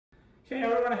Hey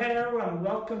everyone,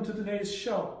 welcome to today's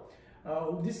show.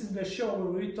 This is the show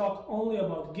where we talk only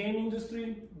about game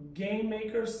industry, game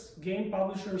makers, game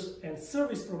publishers, and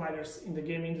service providers in the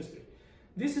game industry.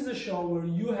 This is a show where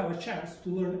you have a chance to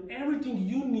learn everything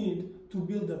you need to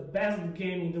build the best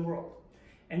game in the world.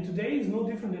 And today is no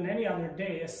different than any other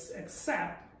day,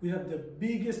 except we have the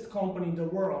biggest company in the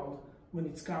world when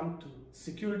it's come to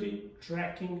security,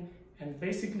 tracking, and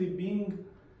basically being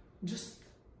just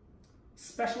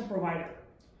special provider.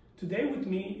 Today with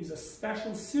me is a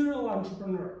special serial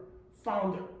entrepreneur,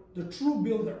 founder, the true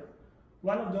builder,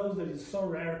 one of those that is so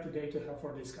rare today to have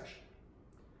for discussion.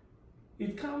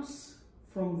 It comes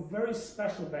from a very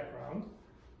special background,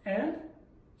 and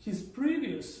his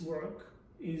previous work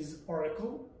is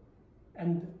Oracle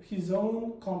and his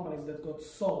own companies that got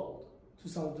sold to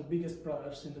some of the biggest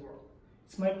products in the world.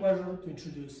 It's my pleasure to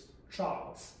introduce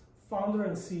Charles, founder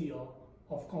and CEO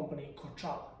of company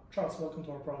Kochava. Charles, welcome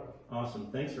to our program. Awesome.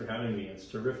 Thanks for having me. It's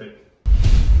terrific.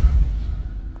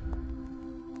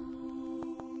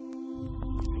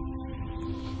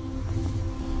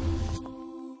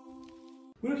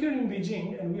 We're here in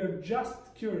Beijing and we are just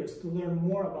curious to learn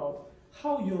more about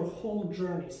how your whole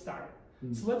journey started.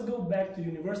 So let's go back to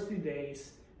university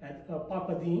days at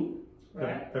Papadine,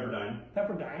 right? Pepperdine.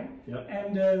 Pepperdine. Yep.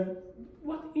 And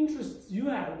what interests you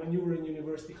had when you were in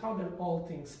university? How did all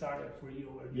things started for you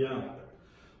when you were younger?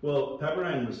 Well,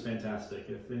 Pepperdine was fantastic.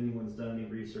 If anyone's done any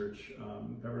research,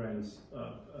 Pepperdine's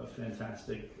a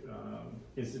fantastic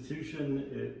institution.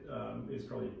 It is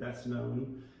probably best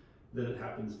known that it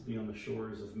happens to be on the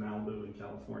shores of Malibu in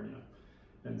California.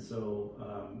 And so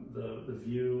the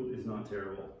view is not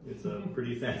terrible. It's a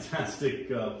pretty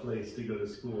fantastic place to go to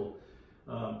school.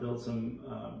 Built some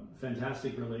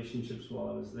fantastic relationships while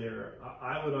I was there.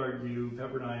 I would argue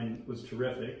Pepperdine was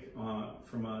terrific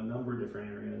from a number of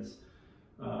different areas.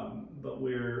 But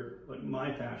where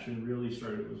my passion really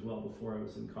started was well before I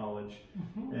was in college,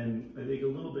 and I think a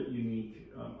little bit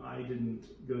unique. I didn't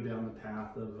go down the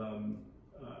path of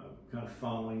kind of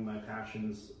following my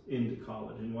passions into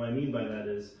college, and what I mean by that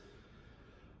is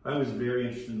I was very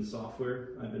interested in software.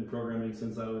 I've been programming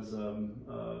since I was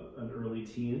an early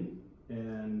teen,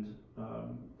 and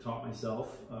taught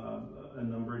myself a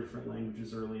number of different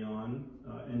languages early on.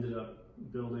 Ended up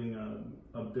building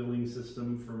a billing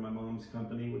system for my mom's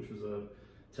company, which was a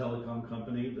telecom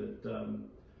company that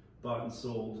bought and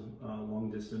sold long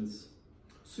distance.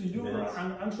 So you were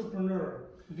an entrepreneur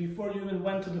before you even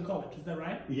went to the college, is that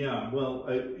right? Yeah, well,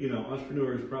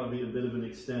 entrepreneur is probably a bit of an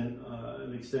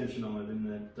extension on it, in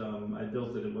that I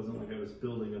built it. It wasn't like I was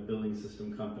building a billing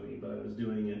system company, but I was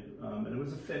doing it, and it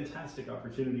was a fantastic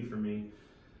opportunity for me.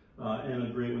 And a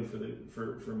great one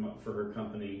for her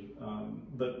company.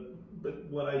 But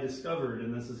what I discovered,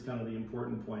 and this is kind of the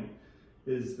important point,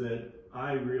 is that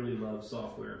I really love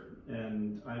software,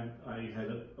 and I had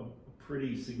a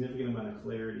pretty significant amount of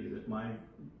clarity that my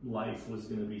life was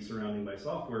going to be surrounded by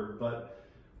software, but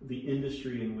the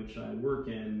industry in which I work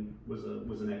in was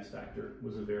an X factor,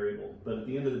 was a variable. But at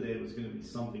the end of the day, it was going to be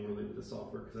something related to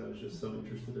software, because I was just so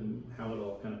interested in how it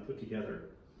all kind of put together.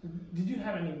 Did you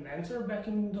have any mentor back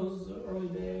in those early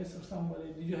days, or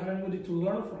somebody? Did you have anybody to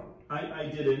learn from?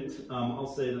 I didn't. I'll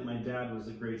say that my dad was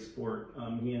a great sport.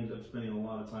 He ended up spending a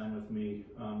lot of time with me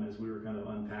as we were kind of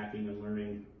unpacking and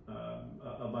learning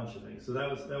a bunch of things. So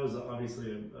that was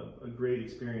obviously a great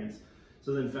experience.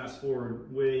 So then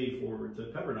way forward to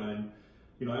Pepperdine.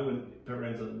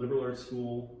 Pepperdine's a liberal arts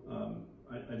school.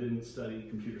 I didn't study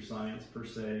computer science per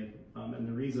se, and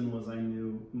the reason was I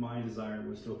knew my desire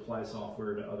was to apply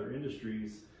software to other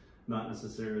industries, not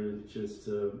necessarily just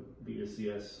to be a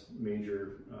CS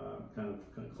major, kind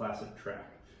of classic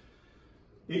track.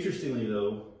 Interestingly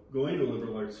though, going to a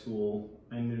liberal arts school,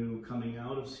 I knew coming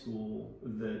out of school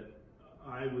that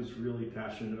I was really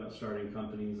passionate about starting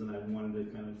companies, and I wanted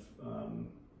to kind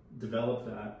of develop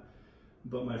that.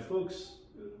 But my folks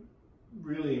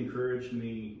really encouraged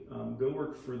me, go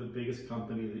work for the biggest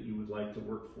company that you would like to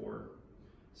work for,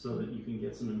 so that you can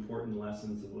get some important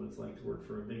lessons of what it's like to work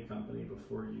for a big company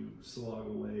before you slog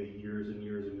away years and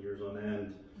years and years on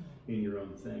end in your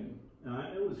own thing.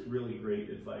 And it was really great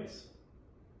advice.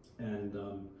 And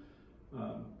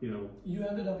you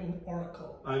ended up in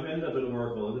Oracle. I ended up at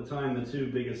Oracle. At the time, the two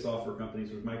biggest software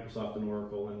companies were Microsoft and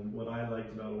Oracle. And what I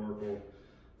liked about Oracle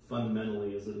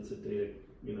fundamentally is that it's a data,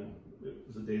 it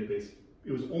was a database.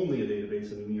 It was only a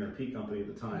database and an ERP company at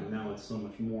the time. Now it's so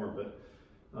much more. But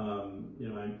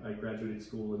I graduated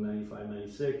school in 95,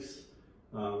 96.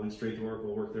 Went straight to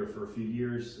Oracle, worked there for a few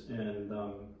years, and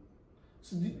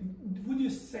so would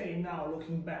you say now,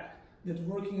 looking back, that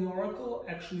working in Oracle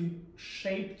actually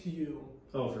shaped you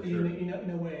Oh, for sure. in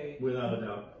a way Without a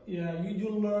doubt. Yeah, you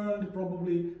learned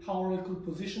probably how Oracle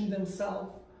positioned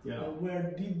themselves. Yeah.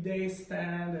 Where did they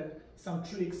stand, and some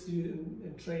tricks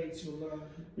and traits you learned.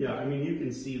 Yeah, I mean, you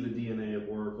can see the DNA of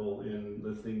Oracle in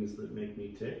the things that make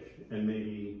me tick, and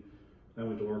maybe I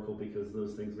went to Oracle because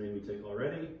those things made me tick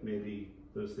already. Maybe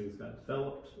those things got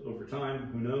developed over time,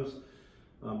 who knows?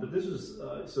 But this was,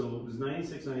 so it was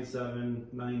 96, 97,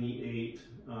 98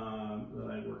 that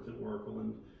I worked at Oracle,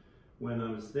 and when I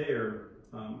was there,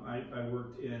 I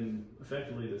worked in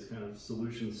effectively this kind of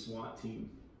solution SWAT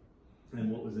team. And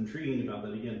what was intriguing about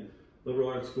that, again, liberal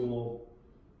arts school,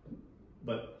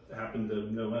 but happened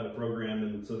to know how to program,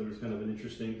 and so there was kind of an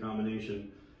interesting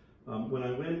combination. When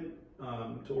I went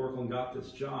to Oracle and got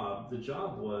this job, the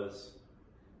job was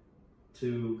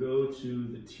to go to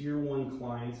the tier 1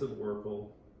 clients of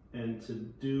Oracle and to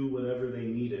do whatever they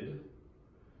needed,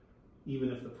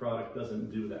 even if the product doesn't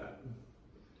do that,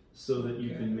 so that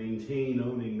you can maintain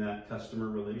owning that customer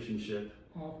relationship.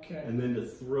 Okay. And then to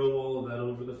throw all of that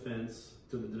over the fence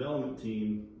to the development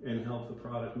team and help the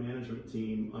product management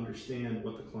team understand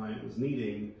what the client was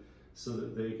needing, so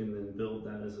that they can then build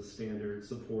that as a standard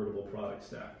supportable product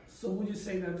stack. So would you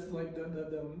say that's like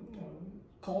the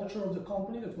culture of the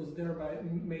company that was there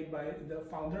made by the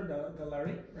founder, the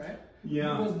Larry, right?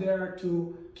 Yeah. He was there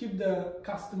to keep the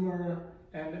customer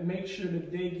and make sure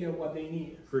that they get what they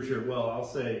need. For sure. Well, I'll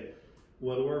say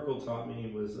what Oracle taught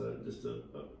me was just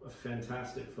a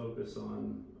fantastic focus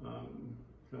on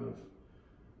kind of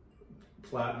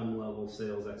platinum level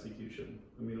sales execution.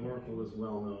 I mean, Oracle is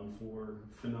well known for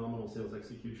phenomenal sales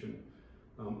execution.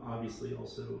 Obviously,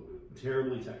 also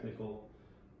terribly technical.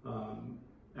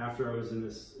 After I was in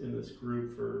this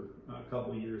group for a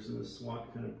couple of years, in this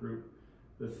SWAT kind of group,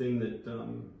 the thing that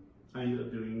I ended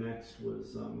up doing next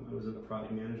was I was in the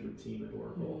product management team at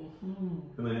Oracle,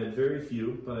 and I had very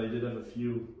few, but I did have a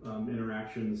few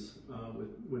interactions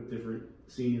with different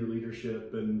senior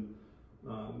leadership, and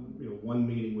one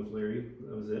meeting with Larry.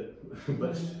 That was it.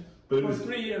 but it was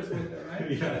 3 years later, right?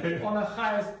 Yeah. On the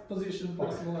highest position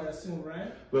possible, I assume,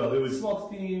 right? Well, it was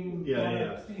SWAT team,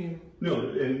 product team. No,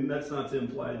 and that's not to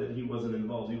imply that he wasn't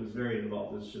involved. He was very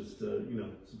involved. It's just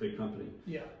it's a big company.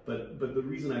 Yeah. But the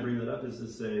reason I bring that up is to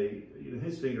say,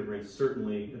 his fingerprints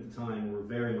certainly at the time were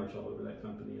very much all over that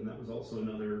company, and that was also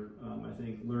another I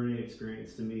think learning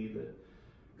experience to me, that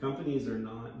companies are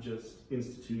not just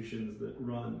institutions that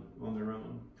run on their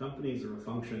own. Companies are a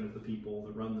function of the people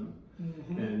that run them.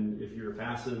 And if you're a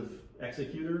passive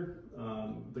executor,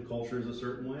 the culture is a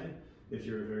certain way. If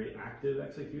you're a very active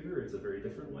executor, it's a very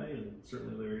different way. And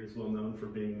certainly Larry is well known for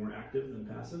being more active than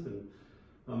passive.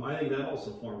 And I think that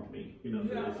also formed me.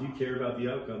 If you care about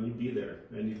the outcome, you'd be there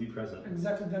and you'd be present.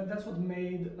 Exactly. That's what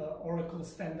made Oracle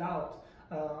stand out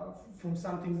from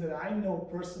some things that I know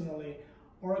personally.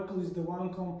 Oracle is the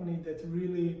one company that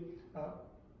really,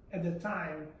 at the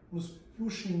time, was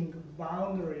pushing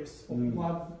boundaries of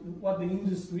what the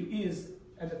industry is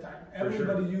at the time.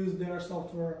 Everybody used their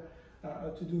software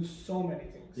to do so many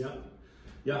things.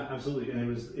 Yeah, absolutely.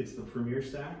 And it's the premier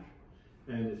stack.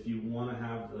 And if you want to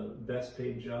have the best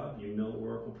paid job,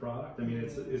 Oracle product. I mean,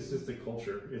 it's just a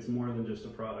culture. It's more than just a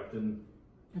product. And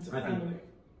it's a family.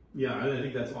 I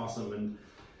think that's awesome. And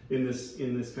in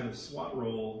this kind of SWAT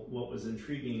role, what was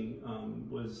intriguing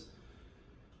was,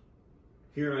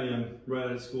 here I am right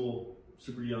out of school,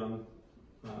 super young.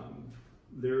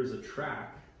 There is a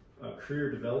track, a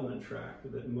career development track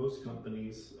that most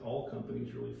companies, all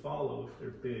companies really follow if they're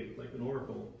big, like an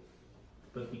Oracle.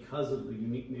 But because of the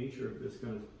unique nature of this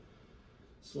kind of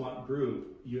SWAT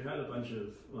group, you had a bunch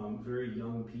of very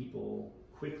young people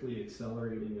quickly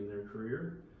accelerating in their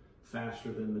career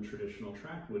faster than the traditional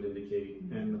track would indicate.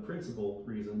 And the principal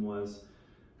reason was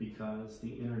because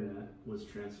the internet was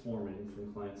transforming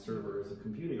from client server as a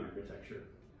computing architecture.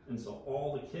 And so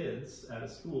all the kids at a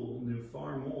school knew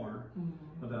far more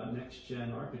about next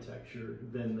gen architecture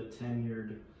than the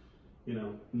tenured,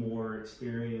 more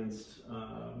experienced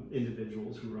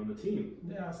individuals who were on the team.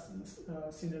 Yeah,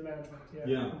 senior management.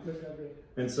 Yeah, completely agree.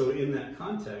 And so in that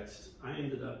context, I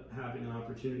ended up having an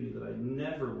opportunity that I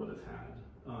never would have had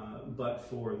but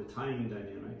for the timing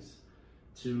dynamics,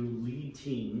 to lead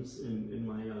teams in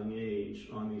my young age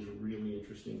on these really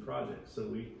interesting projects. So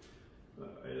we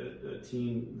a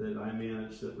team that I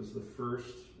managed that was the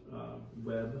first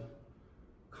web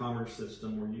commerce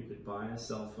system where you could buy a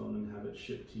cell phone and have it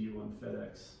shipped to you on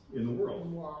FedEx in the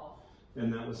world. Wow.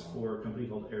 And that was for a company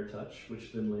called AirTouch,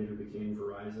 which then later became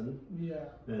Verizon. Yeah.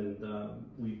 And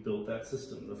we built that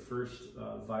system. The first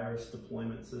virus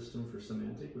deployment system for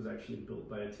Symantec was actually built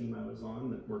by a team I was on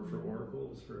that worked for Oracle.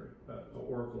 It was for an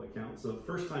Oracle account. So the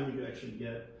first time you could actually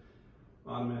get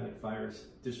automatic fire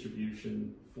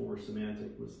distribution for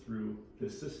Symantec was through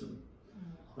this system.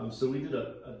 So we did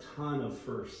a ton of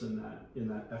firsts in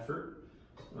that effort.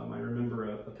 I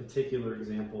remember a particular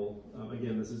example.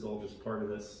 Again, this is all just part of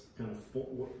this kind of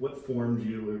what formed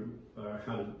you, or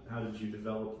how did you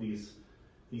develop these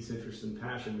interests and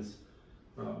passions.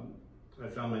 I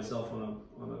found myself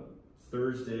on a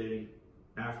Thursday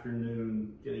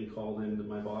afternoon getting called into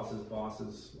my boss's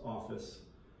office,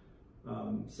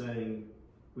 saying,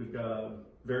 "We've got a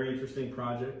very interesting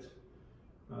project.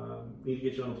 Need to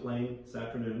get you on a plane this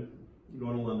afternoon. You're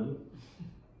going to London.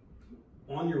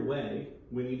 On your way,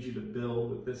 we need you to build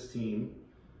with this team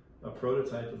a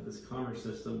prototype of this commerce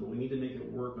system, but we need to make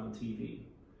it work on TV."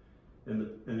 And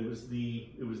it was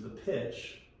the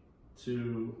pitch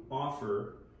to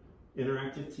offer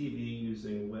interactive TV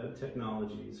using web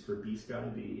technologies for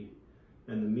B-Sky-B.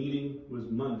 And the meeting was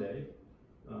Monday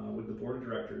with the board of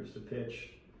directors to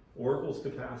pitch Oracle's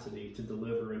capacity to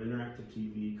deliver an interactive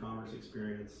TV commerce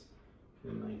experience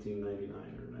in 1999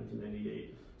 or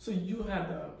 1998. So you had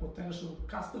potential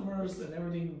customers and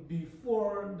everything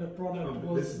before the product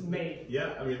was made.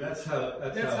 Yeah, I mean that's how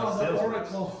the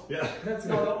Oracle. Works. Yeah, that's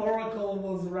how the Oracle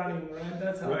was running, right?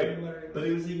 That's how right. they learned. But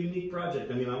it was a unique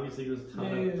project. I mean, obviously there's a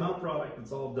ton of product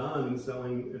that's all done and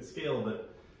selling at scale,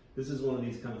 but this is one of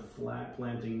these kind of flag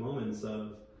planting moments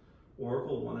of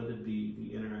Oracle wanted to be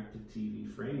the interactive TV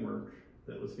framework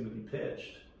that was going to be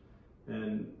pitched,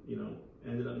 and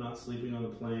ended up not sleeping on the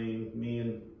plane. Me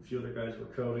and a few other guys were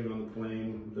coding on the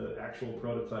plane, the actual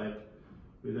prototype.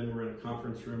 We then were in a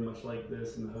conference room much like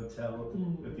this in the hotel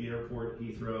at the airport at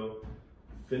Heathrow,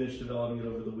 finished developing it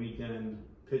over the weekend,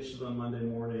 pitched it on Monday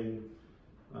morning.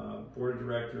 Board of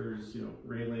directors,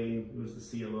 Ray Lane, who was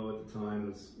the COO at the time,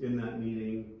 was in that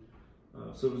meeting.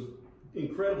 So it was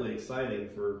incredibly exciting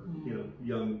for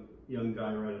young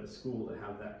guy right out of school to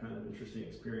have that kind of interesting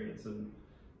experience, and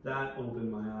that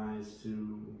opened my eyes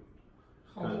to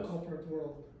how the corporate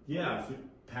world. Yeah,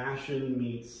 passion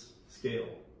meets scale,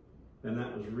 and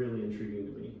that was really intriguing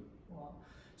to me. Wow.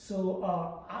 So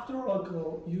after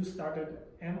Oracle, you started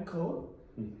M-Code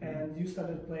and you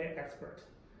started Play Expert.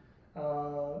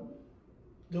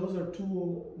 Those are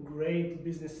two great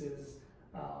businesses.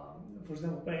 For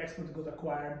example, Play Expert got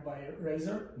acquired by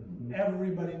Razer.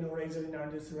 Everybody knows Razer in our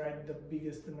industry, right? The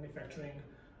biggest manufacturing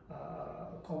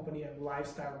company and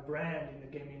lifestyle brand in the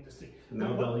gaming industry.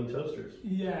 Now building toasters.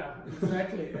 Yeah,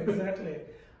 exactly, exactly.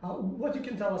 What you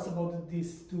can tell us about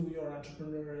these two, your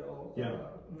entrepreneurial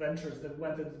ventures that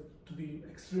went to be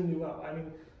extremely well? I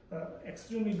mean,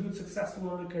 extremely good, successful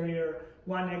early career,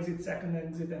 one exit, second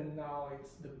exit, and now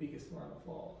it's the biggest one of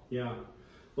all. Yeah.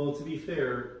 Well, to be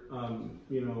fair,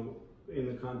 in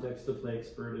the context of Play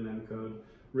Expert and M-Code,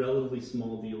 relatively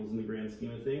small deals in the grand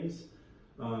scheme of things.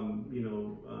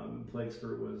 Play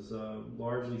Expert was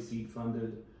largely seed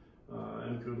funded.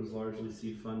 M-Code was largely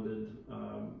seed funded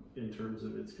in terms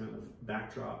of its kind of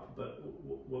backdrop. But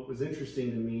what was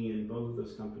interesting to me in both of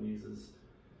those companies is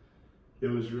it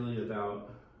was really about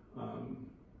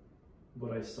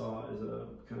what I saw as a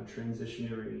kind of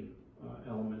transitionary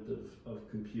element of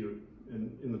compute.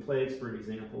 And in the Play Expert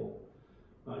example,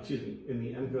 in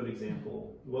the M-Code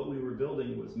example, what we were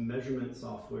building was measurement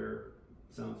software.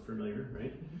 Sounds familiar,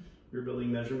 right? We were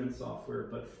building measurement software,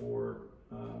 but for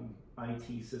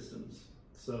IT systems.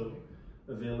 So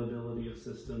availability of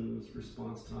systems,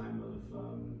 response time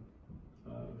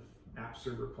of app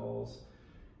server calls.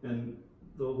 And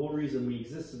the whole reason we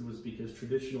existed was because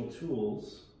traditional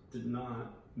tools did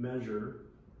not measure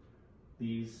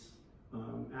these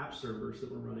app servers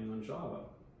that were running on Java.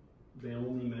 They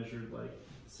only measured like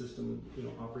system,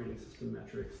 operating system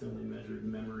metrics. They only measured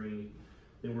memory.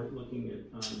 They weren't looking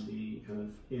at the kind of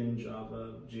in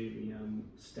Java JVM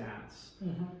stats.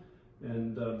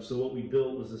 And so what we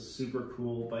built was a super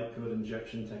cool bytecode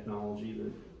injection technology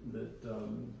that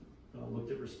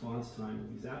looked at response time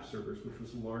of these app servers, which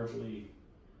was largely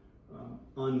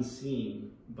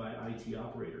unseen by IT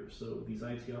operators. So these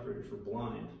IT operators were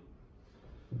blind.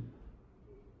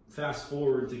 Fast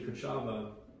forward to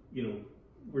Kochava,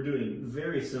 we're doing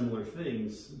very similar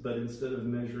things, but instead of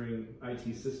measuring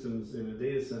IT systems in a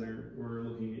data center, we're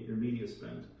looking at your media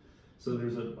spend. So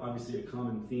there's obviously a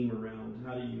common theme around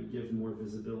how do you give more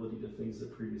visibility to things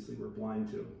that previously were blind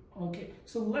to. Okay,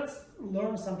 so let's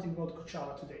learn something about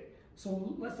Kochava today.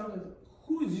 So let's start with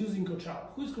who is using Kochava?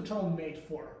 Who is Kochava made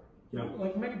for? Yeah.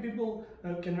 Like many people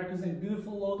can recognize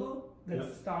beautiful logo,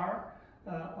 that's star,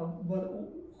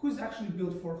 but who's actually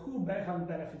built for? Who have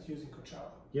benefit using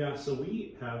Kochava? Yeah, so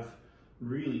we have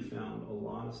really found a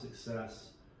lot of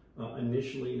success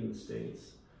initially in the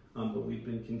States. But we've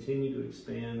been continuing to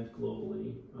expand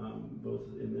globally, both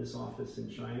in this office in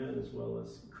China as well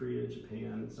as Korea,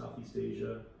 Japan, Southeast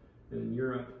Asia, and in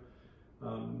Europe.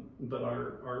 But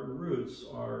our roots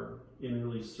are in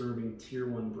really serving tier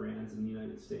 1 brands in the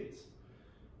United States.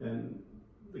 And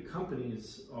the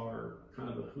companies are kind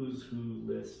of a who's who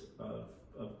list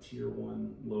of tier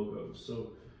 1 logos.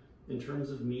 So in terms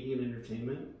of media and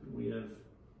entertainment, we have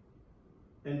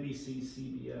NBC,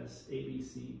 CBS,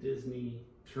 ABC, Disney,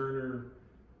 Turner,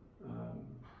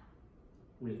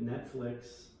 we have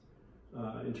Netflix.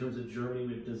 In terms of Germany,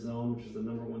 we have DAZN, which is the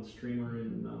 #1 streamer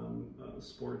in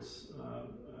sports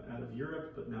out of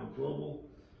Europe, but now global.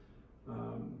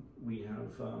 We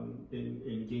have,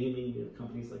 in gaming, we have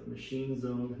companies like Machine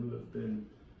Zone, who have been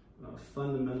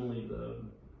fundamentally the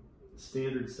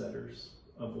standard setters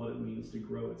of what it means to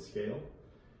grow at scale.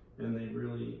 And they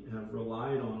really have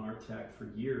relied on our tech for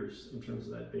years in terms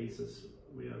of that basis.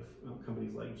 We have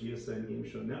companies like GSN Game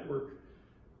Show Network.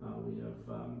 We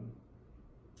have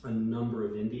a number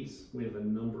of indies. We have a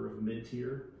number of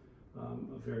mid-tier.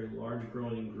 A very large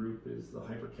growing group is the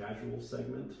hyper-casual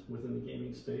segment within the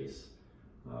gaming space.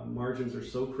 Margins are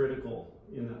so critical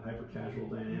in that hyper-casual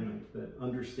dynamic that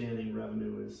understanding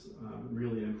revenue is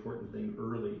really an important thing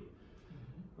early.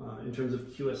 In terms of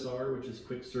QSR, which is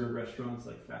quick serve restaurants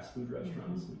like fast food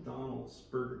restaurants, McDonald's,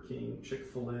 Burger King,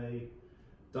 Chick-fil-A,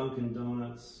 Dunkin'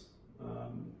 Donuts,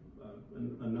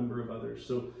 a number of others.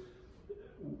 So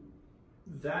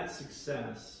that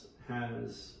success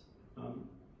has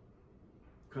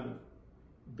kind of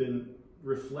been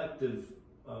reflective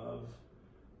of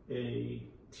a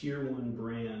tier 1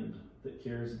 brand that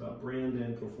cares about brand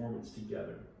and performance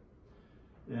together.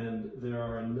 And there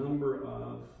are a number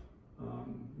of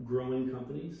growing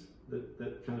companies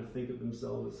that kind of think of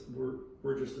themselves as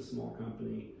we're just a small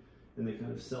company, and they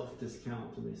kind of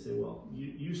self-discount and they say, well,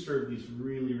 you serve these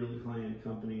really, really high-end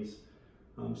companies.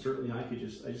 Certainly I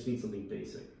just need something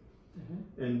basic.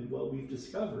 And what we've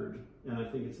discovered, and I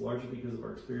think it's largely because of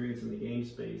our experience in the game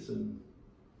space, and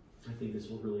I think this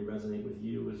will really resonate with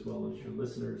you as well as your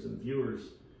listeners and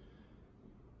viewers.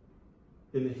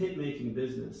 In the hit-making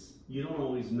business, you don't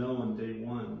always know on day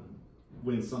one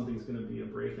when something's going to be a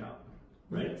breakout,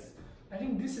 right? Yes. I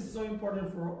think this is so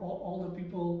important for all the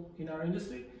people in our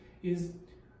industry, is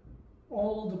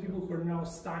all the people who are now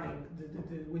starting,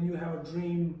 when you have a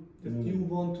dream that you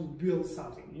want to build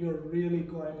something, you're really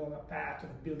going on a path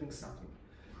of building something.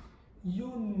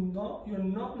 You're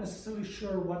not necessarily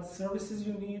sure what services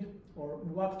you need or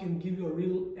what can give you a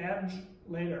real edge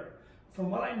later. From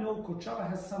what I know, Kochava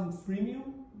has some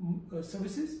freemium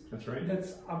services. That's right.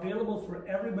 That's available for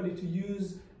everybody to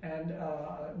use, and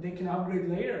they can upgrade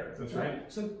later. That's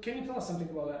right. So can you tell us something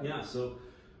about that? Yeah, so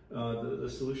the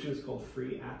solution is called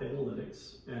Free App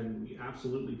Analytics, and we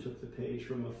absolutely took the page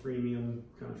from a freemium,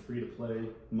 kind of free-to-play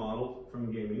model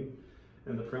from gaming.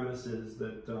 And the premise is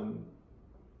that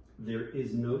there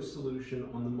is no solution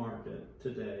on the market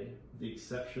today, with the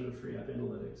exception of Free App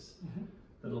Analytics,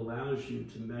 that allows you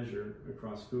to measure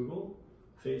across Google,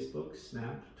 Facebook,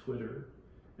 Snap, Twitter,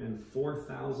 and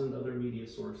 4,000 other media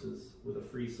sources with a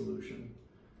free solution.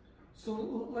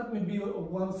 So let me be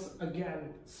once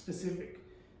again specific.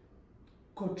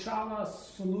 Kochava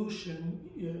solution,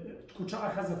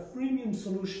 Kochava has a freemium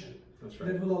solution. That's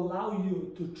right. That will allow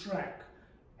you to track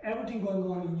everything going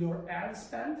on in your ad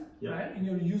spend, right, in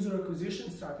your user acquisition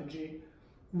strategy,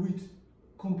 with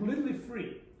completely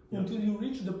free until you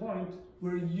reach the point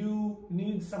where you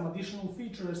need some additional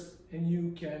features, and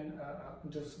you can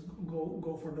just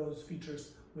go for those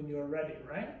features when you're ready,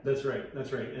 right? That's right,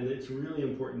 that's right. And it's really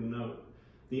important to note,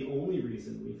 the only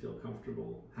reason we feel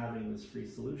comfortable having this free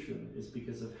solution is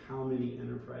because of how many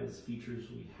enterprise features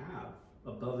we have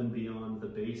above and beyond the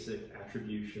basic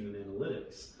attribution and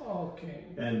analytics. Okay.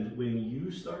 And when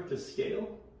you start to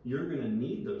scale, you're going to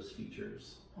need those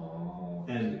features.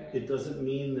 Okay. And it doesn't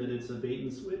mean that it's a bait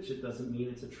and switch. It doesn't mean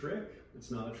it's a trick.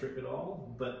 It's not a trick at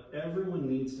all. But everyone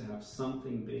needs to have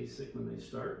something basic when they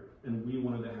start. And we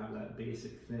wanted to have that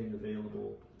basic thing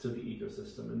available to the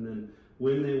ecosystem. And then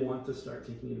when they want to start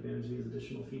taking advantage of these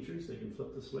additional features, they can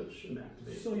flip the switch and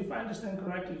activate. So if I understand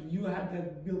correctly, you had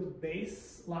that built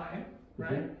baseline,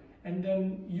 right? And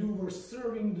then you were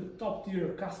serving the top tier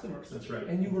customers. That's right.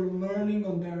 And you were learning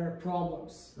on their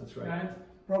problems. That's right.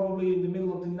 Probably in the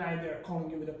middle of the night, they're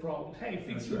calling you with a problem. Hey,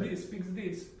 fix this, fix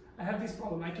this. I have this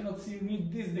problem. I cannot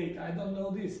read this data. I don't know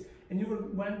this. And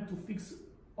you went to fix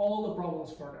all the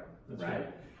problems for them. That's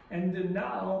right. And then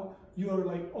now you're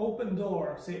like open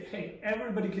door, say, hey,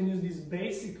 everybody can use this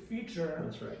basic feature.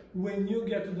 That's right. When you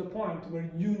get to the point where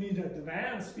you need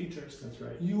advanced features, that's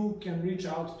right, you can reach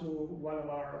out to one of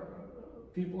our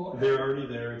people. They're already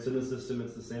there. It's in the system.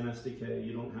 It's the same SDK.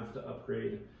 You don't have to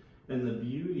upgrade. And the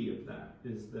beauty of that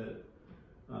is that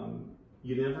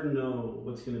you never know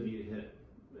what's going to be a hit.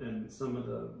 And some of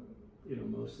the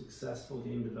most successful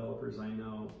game developers I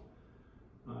know,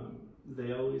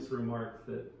 they always remark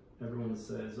that everyone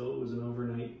says, "Oh, it was an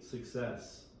overnight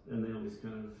success," and they always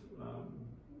kind of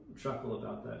chuckle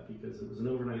about that because it was an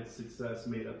overnight success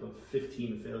made up of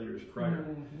 15 failures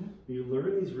prior. You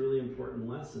learn these really important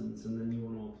lessons, and then you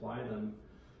want to apply them.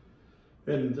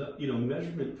 And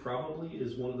measurement probably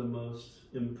is one of the most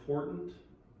important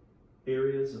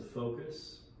areas of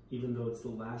focus, even though it's the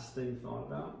last thing thought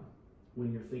about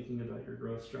when you're thinking about your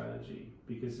growth strategy.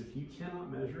 Because if you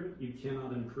cannot measure it, you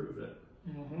cannot improve it.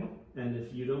 And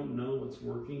if you don't know what's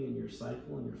working in your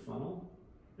cycle and your funnel,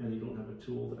 and you don't have a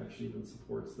tool that actually even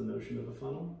supports the notion of a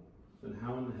funnel, then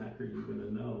how in the heck are you going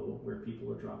to know where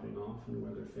people are dropping off and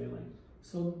where they're failing?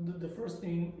 So the first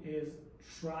thing is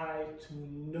try to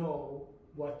know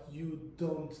what you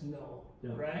don't know,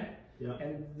 right? Yeah.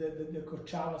 And the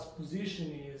Kochava's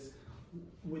position is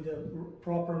with a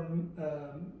proper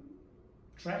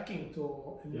tracking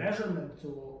tool and measurement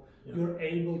tool, you're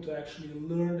able to actually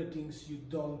learn the things you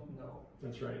don't know.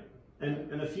 That's right.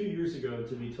 And a few years ago,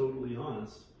 to be totally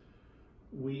honest,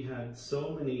 we had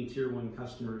so many tier 1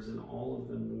 customers and all of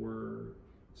them were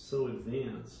so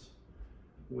advanced.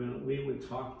 When we would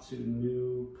talk to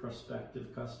new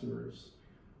prospective customers,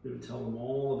 we would tell them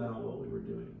all about what we were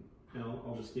doing. And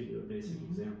I'll just give you a basic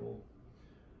example.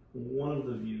 One of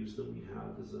the views that we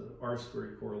have is a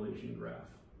R-squared correlation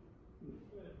graph.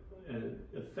 And it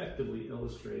effectively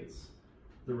illustrates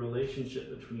the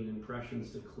relationship between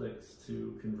impressions to clicks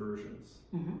to conversions.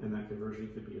 And that conversion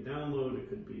could be a download, it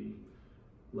could be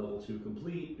level 2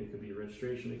 complete, it could be a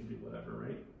registration, it could be whatever,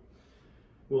 right?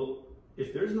 Well,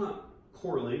 if there's not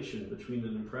correlation between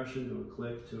an impression to a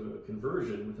click to a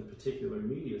conversion with a particular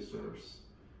media source,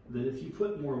 then if you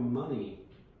put more money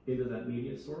into that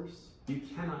media source, you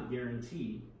cannot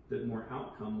guarantee that more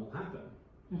outcome will happen.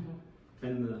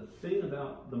 And the thing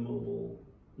about the mobile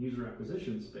user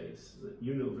acquisition space that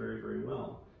you know very, very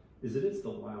well is that it's the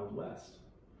Wild West.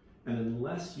 And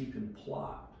unless you can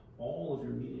plot all of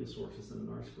your media sources in an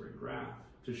R-squared graph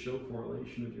to show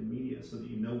correlation of your media so that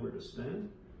you know where to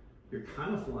spend, you're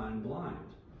kind of flying blind.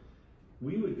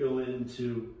 We would go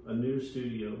into a new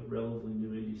studio, relatively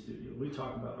new indie studio, we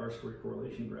talk about R-squared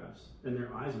correlation graphs, and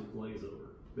their eyes would glaze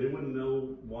over. They wouldn't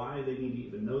know why they need to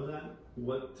even know that,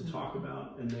 what to talk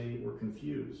about, and they were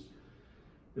confused.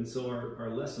 And so our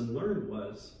lesson learned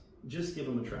was just give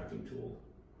them a tracking tool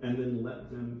and then let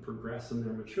them progress in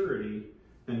their maturity.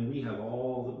 And we have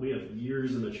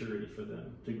years of maturity for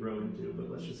them to grow into, but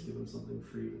let's just give them something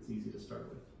free that's easy to start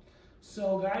with.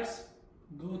 So guys,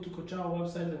 go to Kochava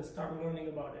website and start learning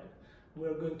about it.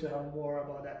 We're going to have more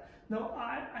about that. Now,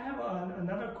 I have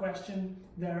another question.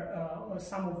 There are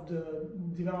some of the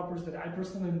developers that I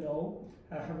personally know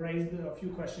have raised a few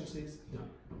questions.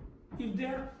 If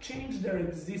they change their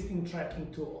existing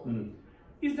tracking tool,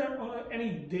 is there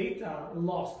any data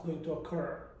loss going to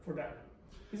occur for them?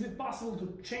 Is it possible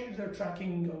to change their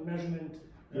tracking or measurement,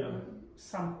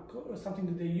 something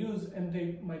that they use, and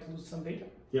they might lose some data?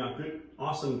 Yeah, good,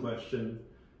 awesome question.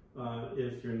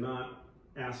 If you're not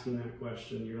asking that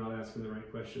question, you're not asking the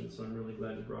right question, so I'm really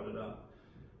glad you brought it up.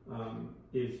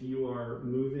 If you are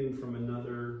moving from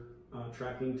another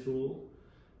tracking tool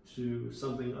to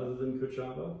something other than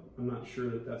Kochava, I'm not sure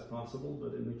that that's possible,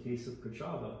 but in the case of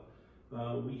Kochava,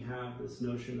 we have this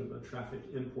notion of a traffic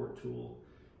import tool,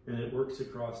 and it works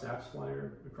across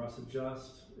AppsFlyer, across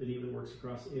Adjust, it even works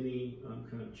across any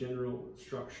kind of general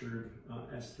structured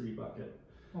S3 bucket.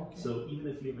 So even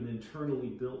if you have an internally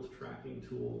built tracking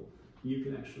tool, you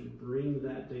can actually bring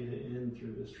that data in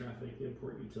through this traffic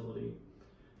import utility.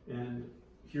 And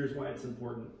here's why it's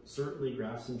important. Certainly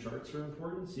graphs and charts are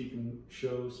important, so you can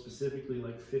show specifically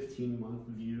like 15-month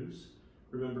views.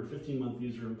 Remember, 15-month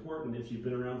views are important if you've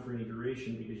been around for any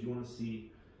duration because you want to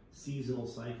see seasonal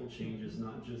cycle changes,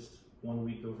 not just 1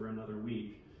 week over another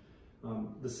week.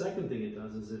 The second thing it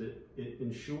does is that it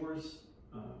ensures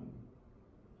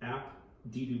app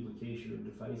deduplication or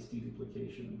device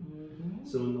deduplication.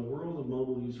 So in the world of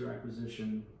mobile user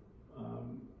acquisition,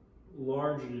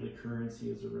 largely the currency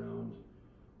is around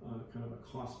kind of a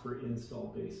cost per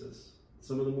install basis.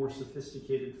 Some of the more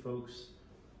sophisticated folks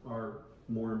are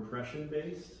more impression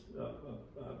based.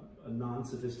 A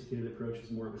non-sophisticated approach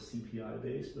is more of a CPI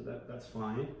based, but that's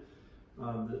fine.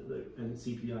 And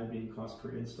CPI being cost per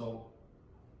install.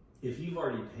 If you've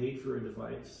already paid for a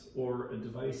device or a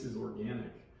device is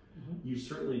organic, you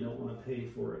certainly don't want to pay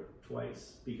for it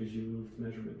twice because you moved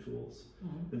measurement tools.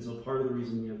 And so part of the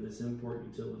reason we have this import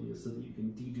utility is so that you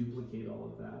can deduplicate all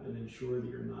of that and ensure that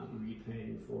you're not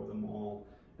repaying for them all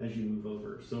as you move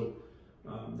over. So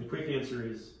the quick answer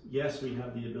is yes, we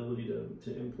have the ability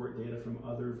to import data from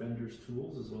other vendors'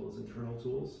 tools as well as internal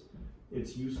tools.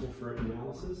 It's useful for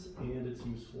analysis and it's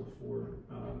useful for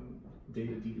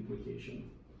data deduplication.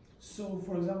 So,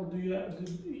 for example,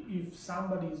 if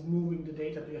somebody is moving the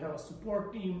data, do you have a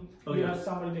support team? Oh, do you yeah. have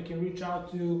somebody they can reach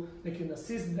out to, they can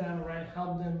assist them, right?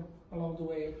 Help them along the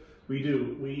way? We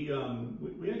do.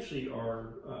 We actually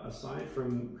are, aside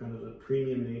from kind of the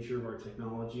premium nature of our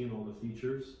technology and all the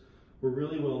features, we're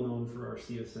really well known for our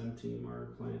CSM team, our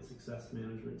client success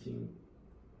management team.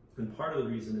 And part of the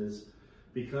reason is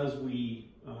because we,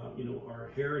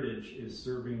 our heritage is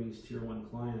serving these tier 1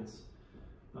 clients.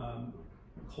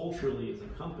 Culturally, as a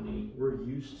company, we're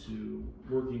used to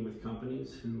working with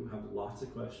companies who have lots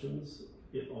of questions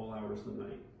at all hours of the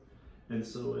night. And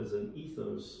so as an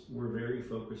ethos, we're very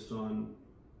focused on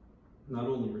not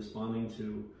only responding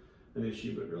to an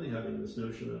issue, but really having this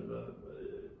notion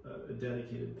of a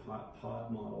dedicated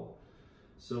pod model.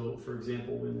 So for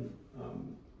example, when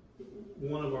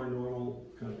one of our normal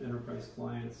kind of enterprise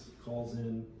clients calls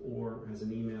in or has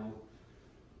an email,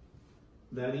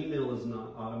 that email is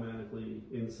not automatically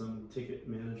in some ticket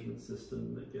management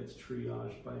system that gets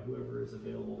triaged by whoever is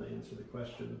available to answer the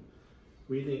question.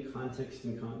 We think context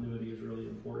and continuity is really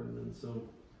important, and so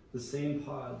the same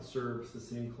pod serves the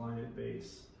same client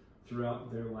base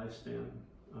throughout their lifespan.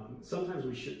 Sometimes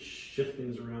we shift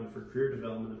things around for career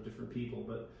development of different people,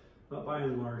 but by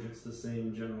and large it's the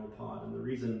same general pod, and the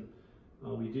reason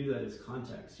we do that is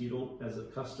context. You don't, as a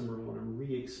customer, want to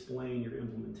re-explain your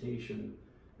implementation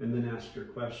and then ask your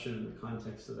question in the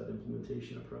context of that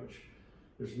implementation approach.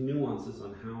 There's nuances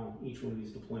on how each one of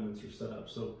these deployments are set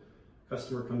up. So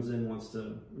customer comes in, wants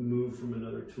to move from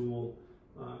another tool,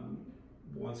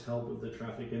 wants help with the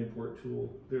traffic import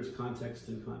tool. There's context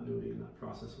and continuity in that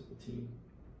process with the team.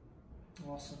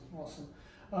 Awesome, awesome.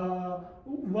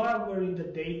 While we're in the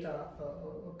data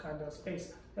kind of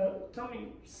space, tell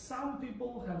me, some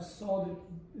people have saw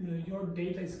that your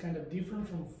data is kind of different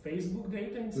from Facebook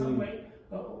data in some way.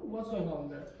 What's going on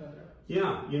there?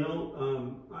 Yeah,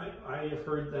 I have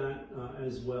heard that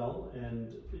as well,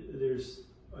 and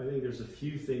I think there's a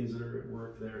few things that are at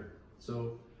work there.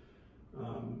 So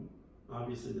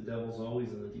obviously the devil's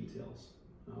always in the details.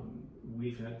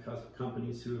 We've had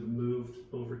companies who have moved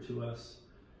over to us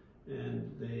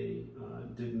and they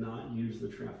did not use the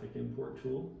traffic import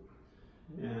tool,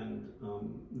 and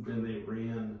then they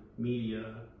ran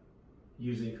media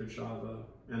using Kochava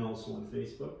and also on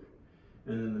Facebook.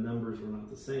 And then the numbers were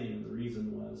not the same. The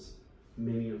reason was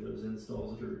many of those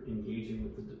installs that are engaging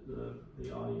with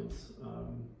the audience,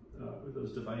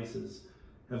 those devices,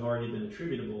 have already been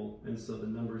attributable, and so the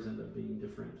numbers end up being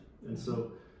different. And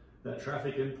so that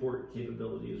traffic import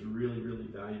capability is really, really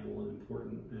valuable and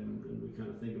important, and we kind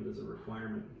of think of it as a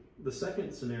requirement. The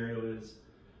second scenario is,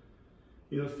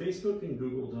 Facebook and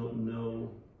Google don't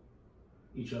know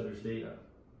each other's data.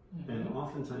 And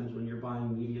oftentimes when you're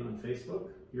buying media on Facebook,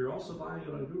 you're also buying it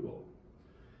on Google.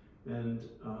 And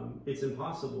it's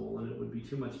impossible, and it would be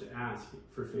too much to ask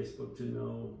for Facebook to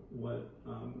know what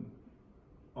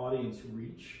audience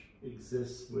reach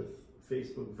exists with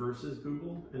Facebook versus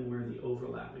Google and where the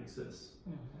overlap exists.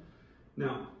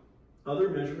 Now, other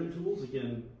measurement tools,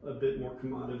 again, a bit more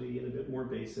commodity and a bit more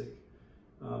basic.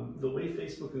 The way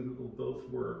Facebook and Google both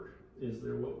work is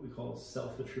they're what we call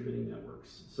self-attributing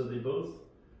networks. So they both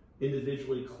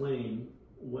individually claim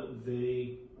what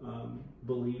they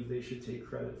believe they should take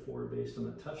credit for based on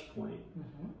a touch point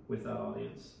with that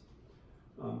audience.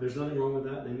 There's nothing wrong with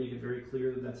that. They make it very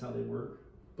clear that that's how they work.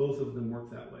 Both of them work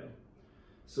that way.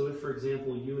 So if, for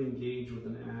example, you engage with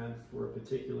an ad for a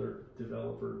particular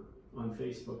developer on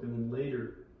Facebook and then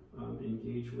later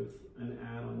engage with an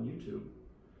ad on YouTube,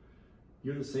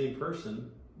 you're the same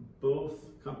person.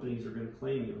 Both companies are going to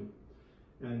claim you.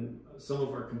 And some of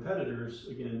our competitors,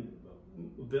 again,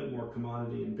 a bit more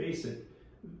commodity and basic,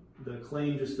 the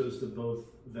claim just goes to both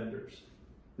vendors.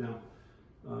 Now,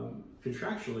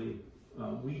 contractually,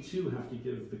 we too have to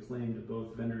give the claim to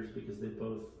both vendors because they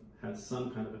both had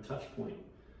some kind of a touch point.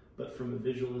 But from a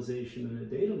visualization and a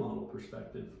data model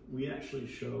perspective, we actually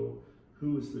show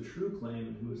who is the true claim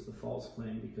and who is the false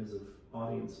claim because of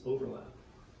audience overlap.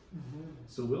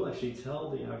 So we'll actually tell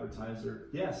the advertiser,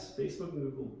 yes, Facebook and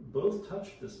Google both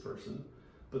touched this person,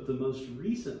 but the most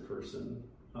recent person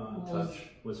touch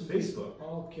was Facebook.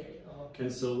 Okay. And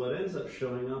so what ends up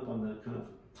showing up on the kind of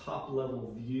top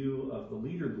level view of the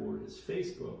leaderboard is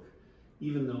Facebook,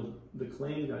 even though the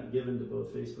claim got given to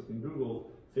both Facebook and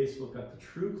Google, Facebook got the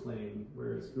true claim,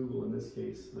 whereas Google, in this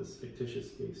case, this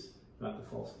fictitious case, got the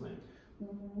false claim.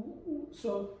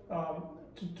 So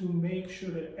to make sure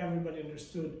that everybody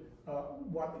understood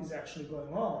what is actually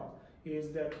going on,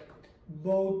 is that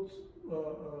both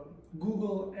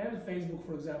Google and Facebook,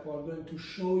 for example, are going to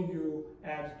show you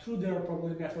ads through their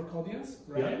probably network audience,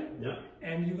 right? Yeah.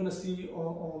 And you're going to see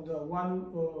on the one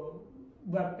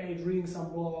web page reading some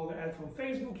blog ad from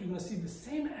Facebook, you're going to see the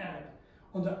same ad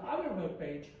on the other web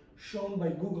page shown by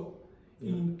Google.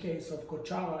 Yeah. In case of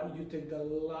Kochava, you take the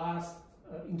last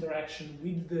interaction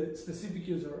with the specific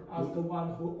user as the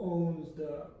one who owns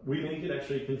the... We make it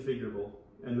actually configurable.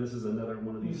 And this is another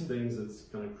one of these things that's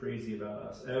kind of crazy about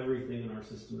us. Everything in our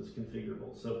system is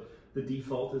configurable. So the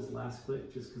default is last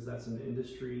click, just because that's an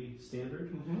industry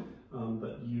standard.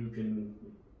 But you can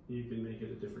make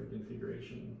it a different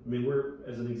configuration. I mean,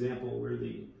 as an example, we're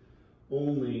the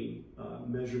only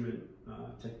measurement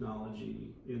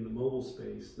technology in the mobile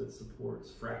space that supports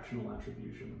fractional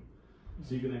attribution.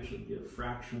 So you can actually give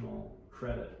fractional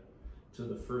credit to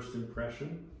the first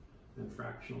impression and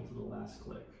fractional to the last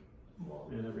click.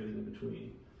 And everything in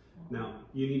between. Now,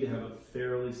 you need to have a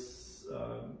fairly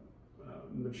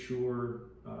mature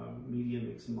media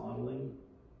mix modeling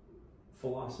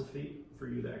philosophy for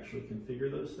you to actually configure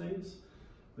those things.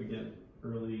 Again,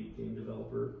 early game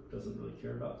developer doesn't really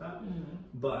care about that.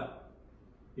 But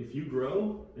if you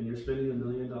grow and you're spending $1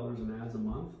 million in ads a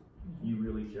month, you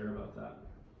really care about that.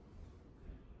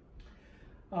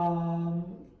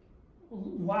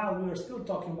 While we are still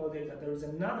talking about data, there is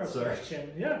another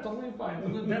question. Yeah, totally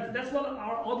fine. That's what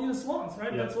our audience wants,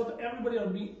 right? Yeah. That's what everybody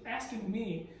are asking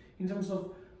me in terms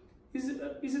of, is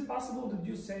it possible that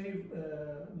you save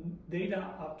data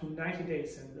up to 90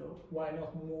 days, and why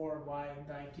not more? Why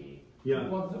 90? Yeah.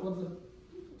 What's the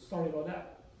story about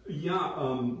that? Yeah.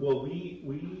 Well,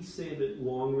 we save it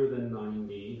longer than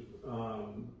 90.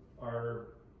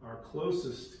 Our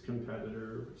closest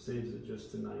competitor saves it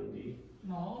just to 90.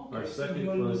 No, okay. Our second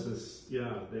closest,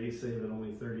 they save it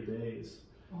only 30 days.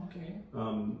 Okay.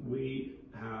 We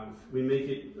make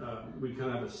it, we kind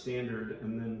of have a standard,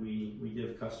 and then we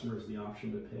give customers the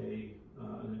option to pay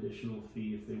an additional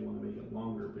fee if they want to make it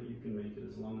longer, but you can make it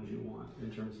as long as you want in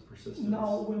terms of persistence.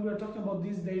 Now, when we're talking about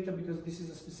this data, because this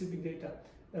is a specific data,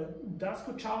 does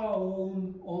Kochava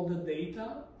own all the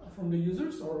data from the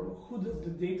users, or who does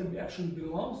the data actually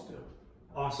belongs to?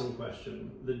 Awesome question.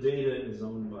 The data is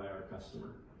owned by our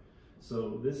customer.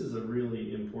 So this is a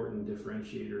really important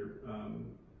differentiator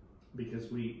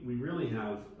because we really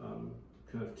have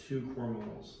kind of two core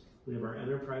models. We have our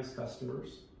enterprise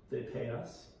customers. They pay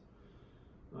us.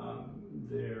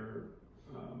 They're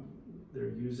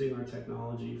using our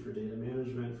technology for data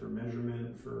management, for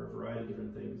measurement, for a variety of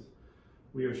different things.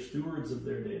 We are stewards of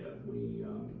their data.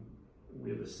 We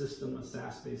have a system, a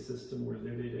SaaS-based system, where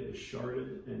their data is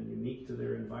sharded and unique to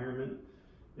their environment.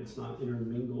 It's not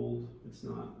intermingled, it's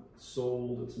not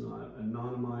sold, it's not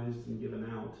anonymized and given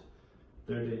out.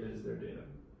 Their data is their data.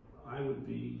 I would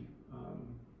be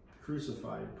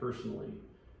crucified personally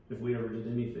if we ever did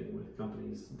anything with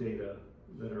companies' data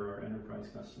that are our enterprise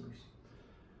customers.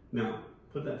 Now,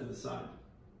 put that to the side.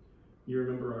 You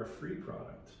remember our free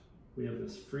product. We have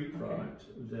this free product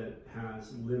that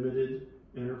has limited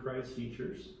enterprise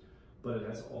features, but it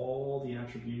has all the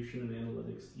attribution and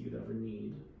analytics that you'd ever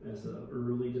need as an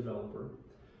early developer.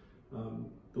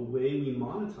 The way we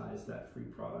monetize that free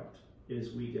product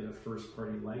is we get a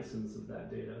first-party license of that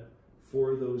data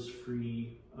for those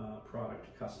free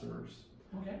product customers.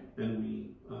 And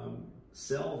we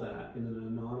sell that in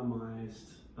an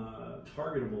anonymized,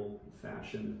 targetable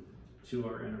fashion to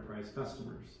our enterprise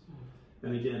customers.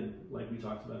 And again, like we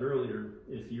talked about earlier,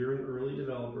 if you're an early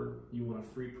developer, you want a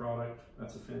free product,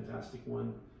 that's a fantastic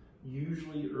one.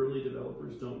 Usually early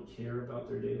developers don't care about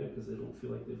their data because they don't feel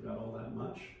like they've got all that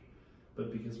much.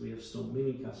 But because we have so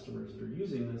many customers that are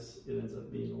using this, it ends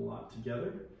up being a lot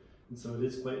together. And so it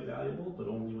is quite valuable, but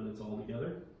only when it's all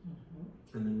together.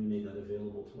 And then we made that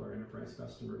available to our enterprise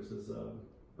customers as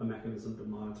a mechanism to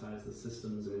monetize the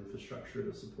systems and infrastructure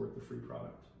to support the free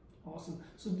product. Awesome.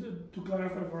 So to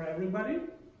clarify for everybody,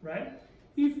 right?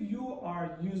 If you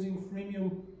are using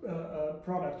freemium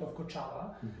product of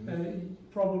Kochava,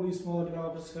 probably smaller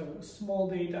developers have small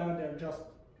data, they're just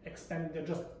expanding, they're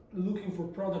just looking for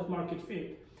product market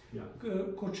fit.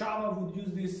 Kochava would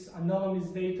use this anonymous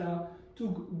data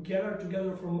to gather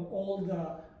together from all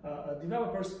the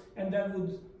developers, and that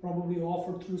would probably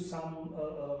offer through some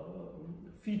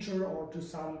feature or to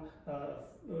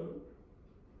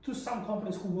some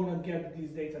companies who want to get this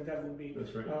data. That would be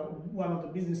one of the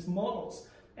business models.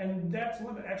 and that's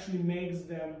what actually makes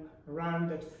them run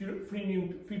that freemium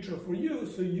feature for you.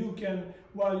 So you can,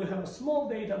 while you have a small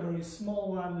data, very small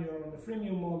one, you're on the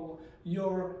freemium model,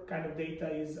 your kind of data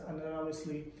is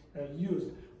anonymously used.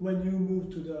 When you move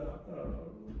to the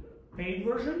paid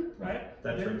version, right?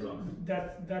 That turns off.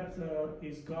 That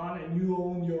is gone, and you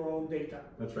own your own data.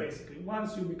 That's right. Basically,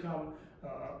 once you become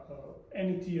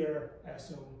any tier, I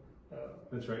assume,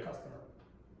 that's right. customer.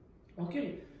 Okay,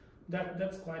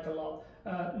 that's quite a lot.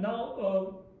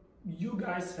 Now, you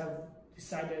guys have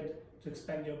decided to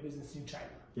expand your business in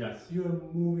China. Yes. You're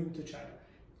moving to China.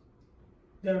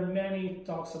 There are many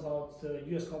talks about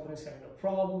US companies having a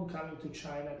problem coming to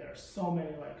China. There are so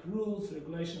many rules,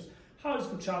 regulations. How is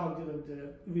Kochava dealing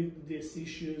with these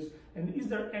issues? And is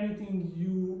there anything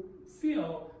you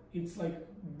feel it's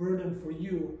burden for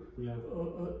you? Yeah.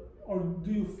 Or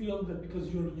do you feel that because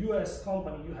you're a US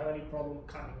company, you have any problem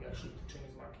coming actually to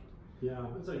Chinese market? Yeah,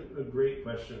 that's a great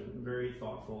question, very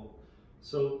thoughtful.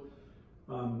 So,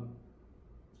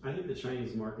 I think the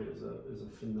Chinese market is a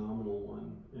phenomenal one,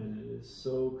 and it is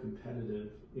so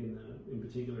competitive in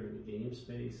particular in the game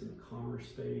space, in the commerce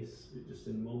space, just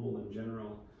in mobile in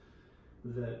general,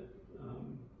 that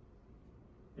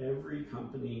every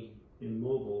company in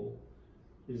mobile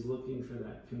is looking for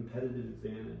that competitive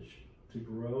advantage to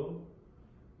grow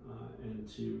and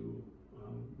to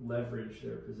leverage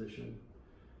their position.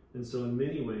 And so in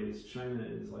many ways, China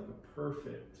is like a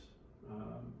perfect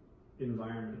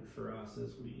environment for us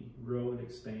as we grow and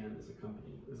expand as a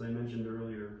company. As I mentioned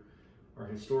earlier, our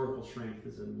historical strength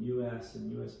is in US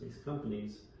and US-based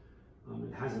companies.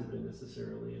 It hasn't been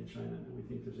necessarily in China, and we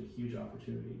think there's a huge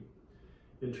opportunity.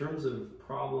 In terms of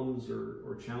problems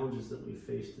or challenges that we've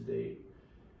faced to date,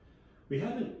 we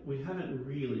haven't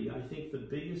really. I think the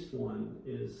biggest one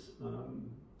is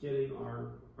getting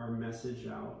our message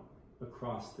out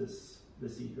across this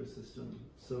ecosystem.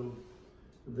 So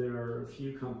there are a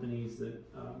few companies that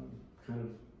kind of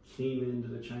came into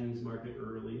the Chinese market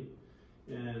early,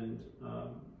 and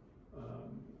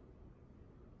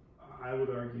I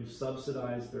would argue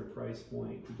subsidized their price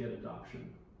point to get adoption.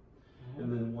 Mm-hmm.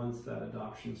 And then once that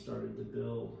adoption started to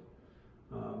build,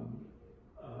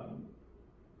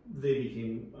 they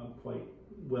became quite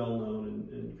well known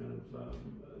and kind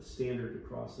of standard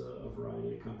across a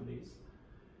variety of companies.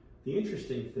 The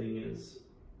interesting thing is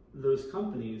those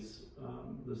companies,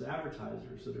 those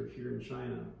advertisers that are here in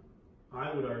China,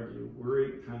 I would argue we're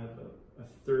in kind of a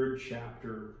third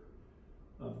chapter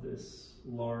of this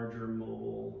larger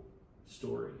mobile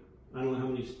story. I don't know how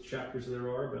many chapters there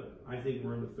are, but I think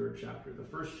we're in the third chapter. The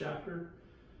first chapter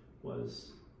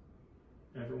was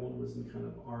everyone was in kind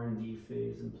of R&D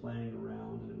phase and playing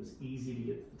around, and it was easy to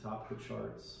get to the top of the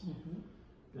charts.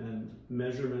 Mm-hmm. And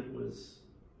measurement was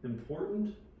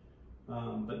important,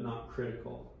 but not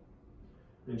critical.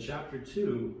 In chapter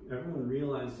 2, everyone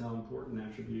realized how important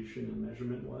attribution and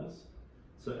measurement was.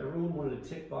 So everyone wanted to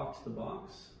tick box the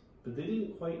box, but they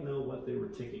didn't quite know what they were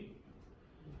ticking.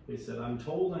 They said, I'm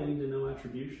told I need to know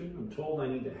attribution. I'm told I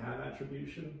need to have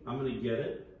attribution. I'm going to get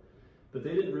it. But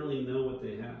they didn't really know what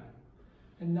they had.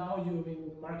 And now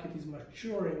the market is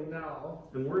maturing now.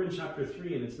 And we're in chapter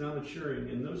 3, and it's now maturing.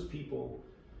 And those people,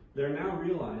 they're now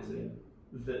realizing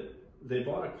that they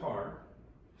bought a car.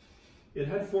 It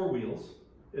had 4 wheels.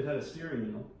 It had a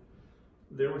steering wheel.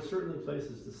 There were certainly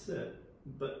places to sit,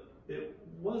 but it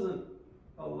wasn't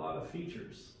a lot of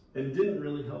features and didn't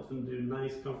really help them do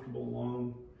nice, comfortable,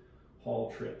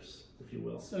 long-haul trips, if you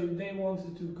will. So if they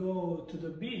wanted to go to the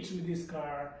beach with this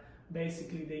car,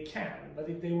 basically they can. But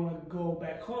if they want to go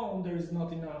back home, there is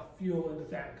not enough fuel in the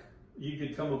tank. You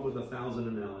could come up with 1,000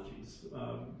 analogies.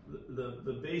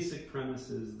 The basic premise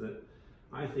is that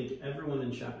I think everyone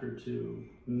in chapter 2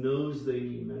 knows they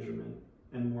need measurement,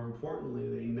 and more importantly,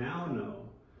 they now know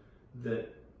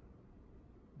that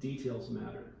details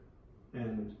matter.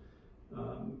 And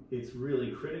it's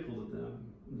really critical to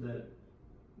them that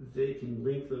they can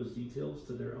link those details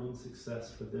to their own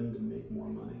success for them to make more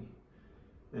money.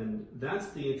 And that's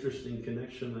the interesting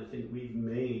connection I think we've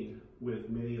made with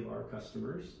many of our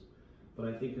customers. But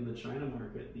I think in the China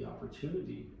market, the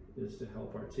opportunity is to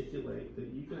help articulate that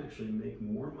you can actually make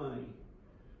more money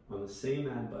on the same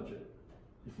ad budget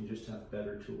if you just have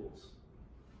better tools.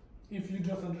 If you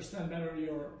just understand better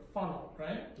your funnel,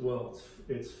 right? Well,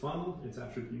 it's funnel, it's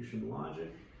attribution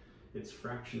logic, it's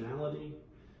fractionality,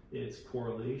 it's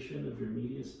correlation of your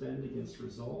media spend against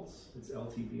results, it's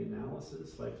LTV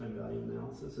analysis, lifetime value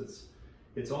analysis,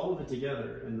 it's all of it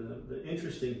together. And the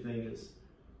interesting thing is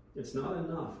it's not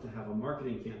enough to have a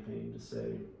marketing campaign to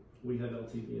say, we have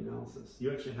LTV analysis.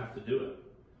 You actually have to do it.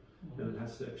 and it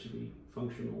has to actually be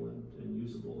functional and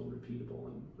usable and repeatable.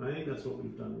 And I think that's what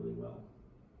we've done really well.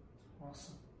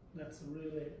 Awesome. That's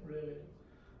really, really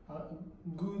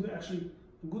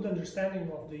good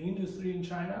understanding of the industry in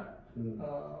China.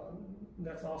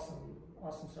 That's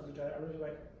awesome strategy. I really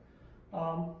like it.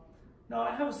 Now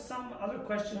I have some other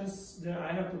questions that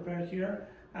I have prepared here.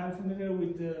 I'm familiar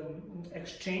with the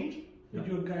XCHNG that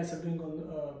you guys are doing on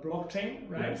blockchain,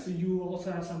 right? Yes. So you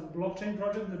also have some blockchain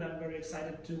project that I'm very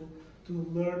excited to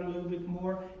learn a little bit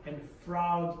more, and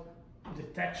fraud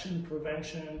detection,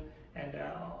 prevention, and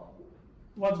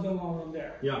what's going on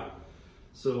there. Yeah.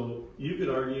 So you could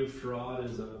argue fraud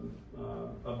is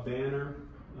a banner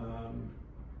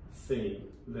thing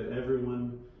that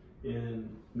everyone in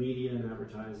media and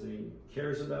advertising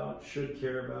cares about, should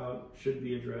care about, should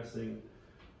be addressing.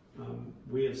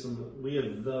 We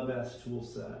have the best tool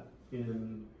set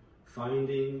in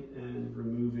finding and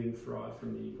removing fraud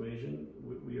from the equation.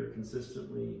 We are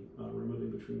consistently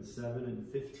removing between 7 and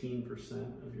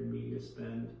 15% of your media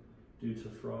spend due to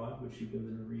fraud, which you can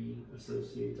then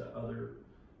re-associate to other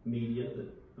media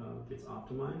that gets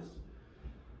optimized.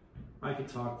 I could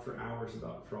talk for hours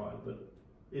about fraud, but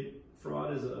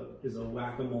fraud is a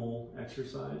whack-a-mole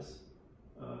exercise.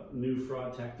 New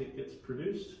fraud tactic gets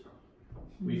produced.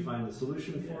 We find the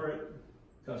solution for it.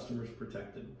 Customers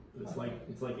protected. It's like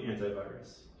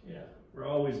antivirus. Yeah. We're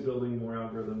always building more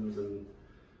algorithms, and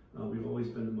we've always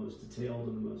been the most detailed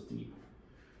and the most deep.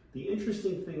 The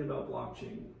interesting thing about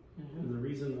blockchain, and the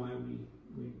reason why we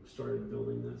started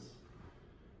building this,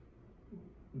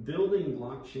 building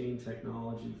blockchain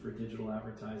technology for digital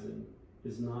advertising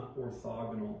is not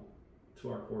orthogonal to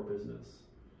our core business.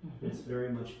 It's very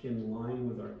much in line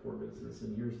with our core business,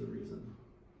 and here's the reason.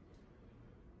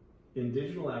 In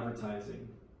digital advertising,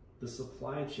 the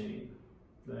supply chain,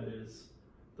 that is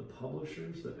the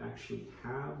publishers that actually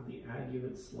have the ad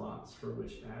unit slots for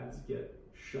which ads get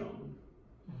shown,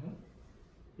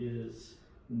 is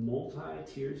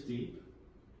multi-tiers deep,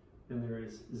 and there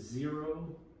is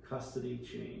zero custody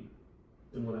chain.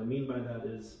 And what I mean by that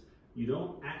is you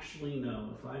don't actually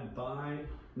know, if I buy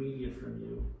media from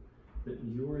you, that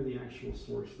you're the actual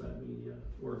source of that media,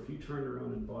 or if you turned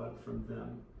around and bought it from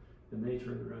them, and they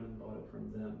turned around and bought it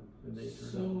from them, and they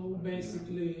turned around and bought it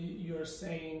basically from them. you're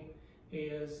saying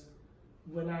is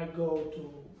when I go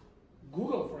to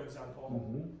Google, for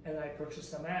example, and I purchase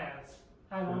some ads,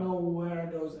 I don't know where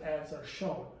those ads are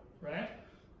shown, right?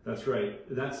 That's right.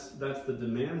 That's the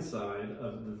demand side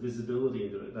of the visibility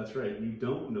into it. That's right. You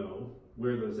don't know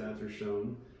where those ads are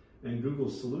shown, and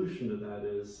Google's solution to that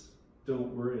is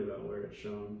don't worry about where it's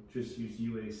shown. Just use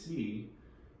UAC,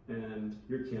 and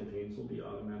your campaigns will be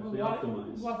automatically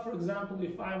optimized. What, for example,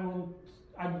 if I don't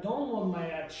want my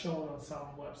ad shown on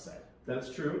some website?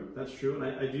 That's true. That's true,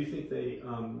 and I do think they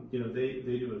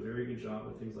do a very good job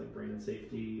with things like brand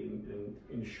safety and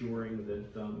ensuring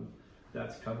that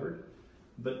that's covered.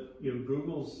 But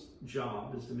Google's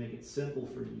job is to make it simple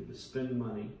for you to spend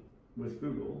money with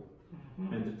Google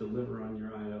and to deliver on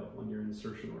your IO, on your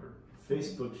insertion order.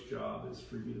 Facebook's job is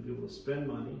for you to be able to spend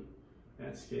money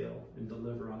at scale and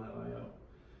deliver on that IO.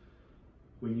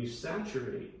 When you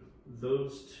saturate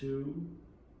those two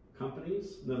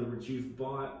companies, in other words, you've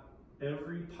bought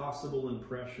every possible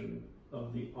impression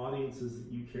of the audiences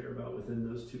that you care about within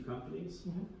those two companies,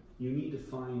 you need to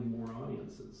find more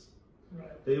audiences.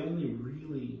 Right. They only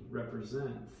really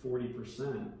represent 40%,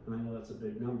 and I know that's a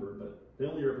big number, but they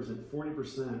only represent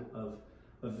 40% of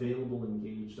available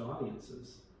engaged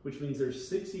audiences, which means there's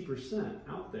 60%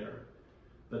 out there,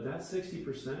 but that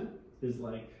 60% is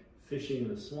like fishing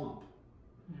in a swamp.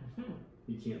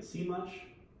 You can't see much,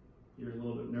 you're a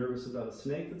little bit nervous about a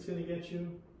snake that's going to get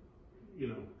you,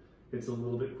 it's a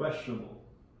little bit questionable.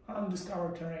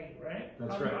 Undiscovered terrain, right?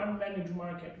 That's right. Unmanaged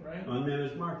market, right?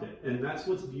 Unmanaged market. And that's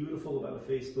what's beautiful about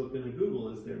a Facebook and a Google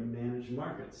is they're managed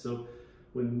markets. So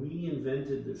when we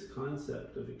invented this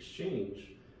concept of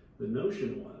exchange, the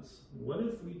notion was, what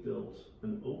if we built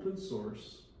an open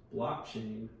source,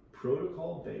 blockchain,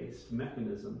 protocol-based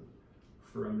mechanism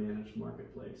for a managed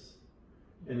marketplace?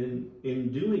 And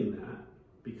in doing that,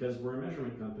 because we're a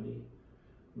measurement company,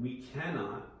 we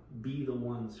cannot be the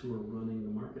ones who are running the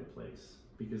marketplace,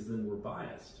 because then we're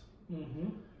biased.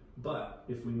 But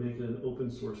if we make it an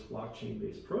open source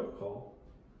blockchain-based protocol,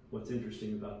 what's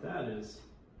interesting about that is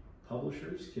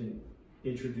publishers can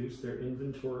introduce their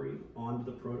inventory onto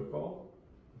the protocol,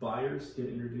 buyers can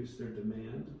introduce their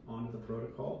demand onto the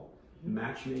protocol,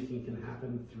 matchmaking can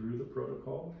happen through the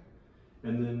protocol,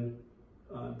 and then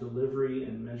delivery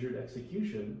and measured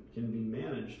execution can be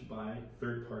managed by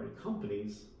third-party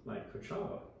companies like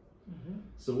Kochava.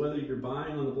 So whether you're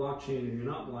buying on the blockchain or you're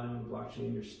not buying on the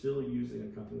blockchain, you're still using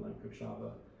a company like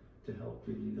Kochava to help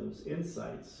give you those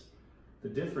insights. The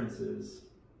difference is,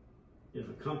 if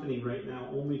a company right now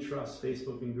only trusts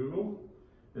Facebook and Google,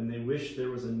 and they wish there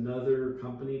was another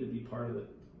company to be part of the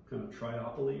kind of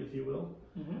triopoly, if you will,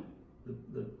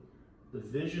 the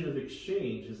vision of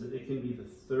Exchange is that it can be the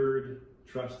third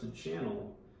trusted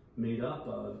channel made up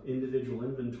of individual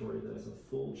inventory that has a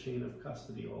full chain of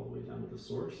custody all the way down to the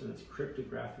source, and it's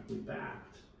cryptographically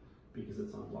backed because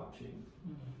it's on blockchain.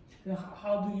 And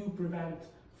how do you prevent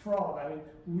fraud? I mean,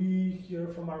 we hear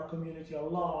from our community a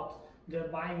lot. They're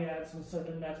buying ads on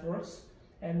certain networks,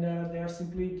 and they're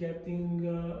simply getting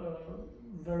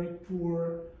very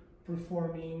poor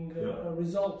performing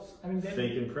results. I mean,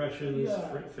 fake impressions,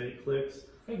 fake clicks,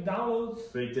 fake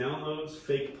downloads,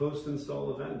 fake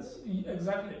post-install events.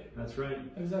 Exactly. That's right.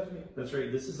 Exactly. That's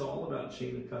right. This is all about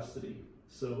chain of custody.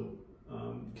 So,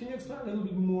 can you explain a little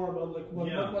bit more about like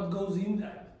what goes in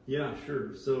that? Yeah,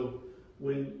 sure. So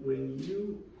when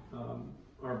you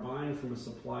are buying from a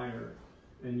supplier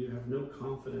and you have no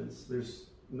confidence, there's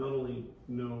not only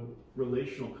no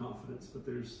relational confidence, but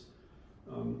there's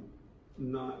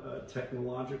not a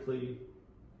technologically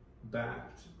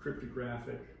backed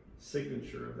cryptographic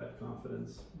signature of that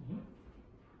confidence.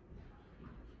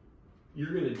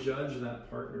 You're going to judge that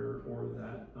partner or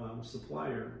that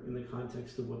supplier in the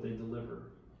context of what they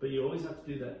deliver. But you always have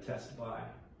to do that test buy,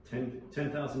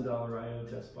 $10,000 IO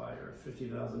test buy or a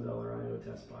 $50,000 IO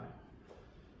test buy.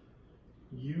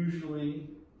 Usually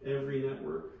every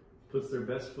network puts their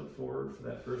best foot forward for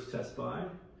that first test buy,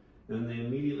 and they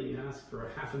immediately ask for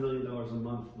 $500,000 a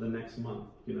month the next month,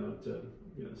 to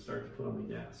start to put on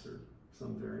the gas or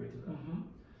some variant of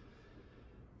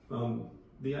that.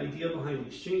 The idea behind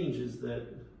Exchange is that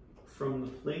from the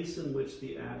place in which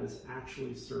the ad is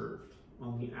actually served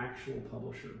on the actual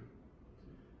publisher,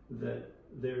 that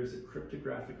there's a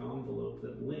cryptographic envelope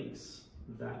that links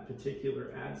that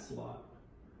particular ad slot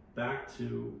back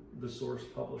to the source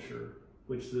publisher,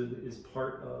 which then is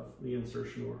part of the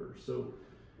insertion order. So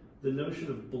the notion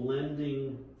of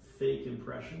blending fake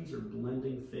impressions or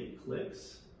blending fake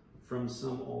clicks from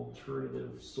some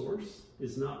alternative source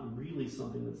is not really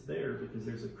something that's there, because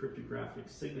there's a cryptographic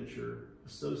signature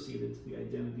associated to the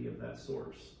identity of that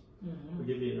source. I'll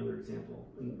give you another example,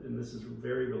 and this is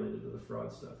very related to the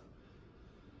fraud stuff.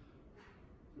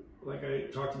 Like I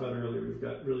talked about earlier, we've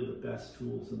got really the best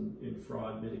tools in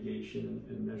fraud mitigation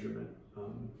and measurement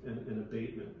and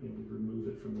abatement. We remove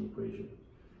it from the equation.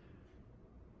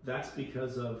 That's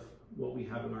because of what we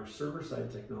have in our server-side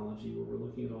technology, where we're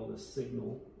looking at all this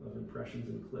signal of impressions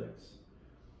and clicks.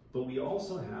 But we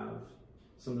also have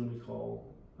something we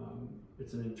call,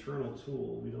 it's an internal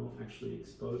tool. We don't actually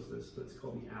expose this, but it's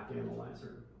called the App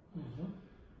Analyzer.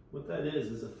 What that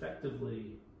is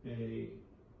effectively a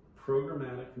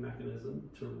programmatic mechanism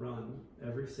to run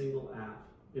every single app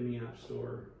in the App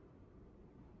Store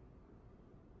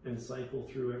and cycle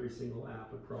through every single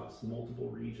app across multiple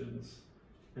regions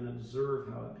and observe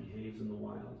how it behaves in the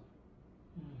wild.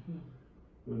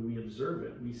 When we observe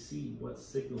it, we see what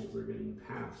signals are getting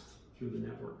passed through the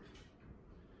network.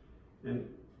 And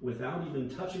without even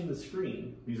touching the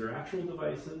screen, these are actual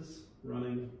devices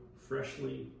running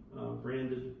freshly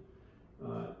branded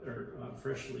or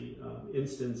freshly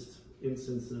instanced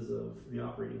instances of the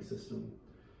operating system.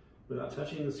 Without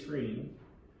touching the screen,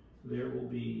 there will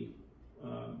be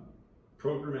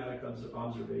programmatic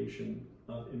observation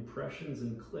of impressions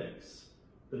and clicks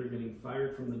that are getting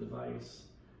fired from the device,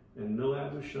 and no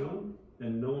ad was shown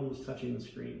and no one was touching the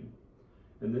screen.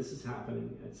 And this is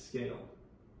happening at scale.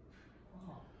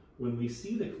 When we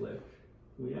see the click,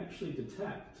 we actually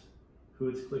detect who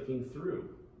it's clicking through.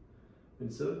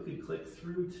 And so it could click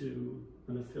through to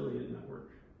an affiliate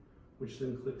network, which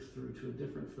then clicks through to a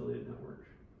different affiliate network,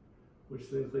 which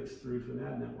then clicks through to an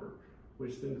ad network,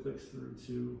 which then clicks through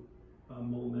to a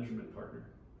mole measurement partner.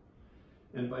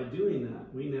 And by doing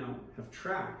that, we now have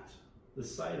tracked the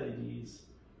site IDs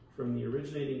from the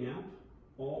originating app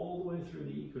all the way through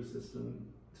the ecosystem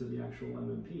to the actual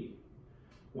MMP.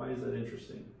 Why is that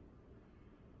interesting?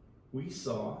 We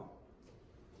saw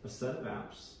a set of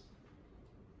apps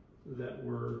that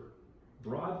were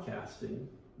broadcasting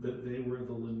that they were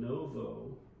the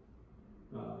Lenovo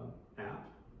app,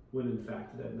 when in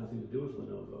fact it had nothing to do with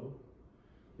Lenovo.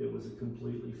 It was a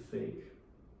completely fake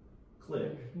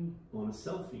click on a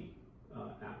selfie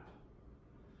app.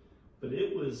 But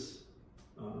it was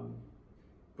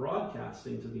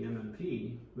broadcasting to the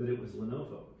MMP that it was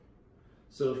Lenovo.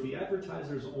 So if the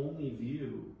advertiser's only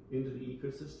view into the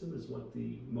ecosystem is what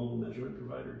the mobile measurement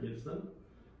provider gives them,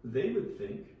 they would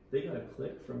think they got a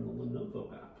click from the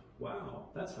Lenovo app wow,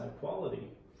 that's high quality.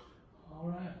 All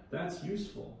right. That's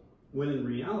useful. When in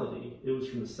reality, it was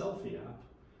from the selfie app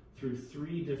through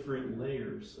 3 different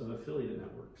layers of affiliate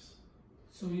networks.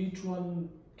 So each one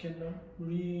can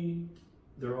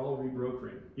They're all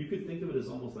rebrokering. You could think of it as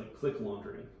almost like click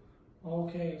laundering.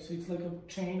 Okay, so it's like a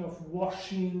chain of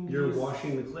washing. You're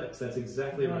washing the clicks. That's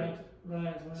exactly right.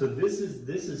 Right. So this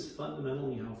is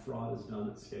fundamentally how fraud is done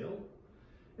at scale.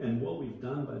 And what we've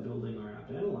done by building our app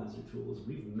analyzer tool is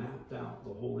we've mapped out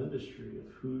the whole industry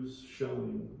of who's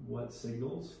showing what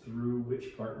signals through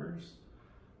which partners.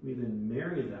 We then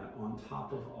marry that on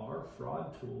top of our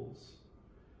fraud tools,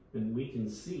 and we can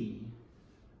see,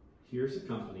 here's a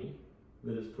company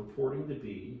that is purporting to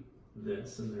be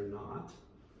this and they're not,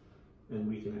 and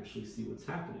we can actually see what's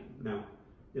happening. Now,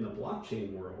 in a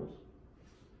blockchain world,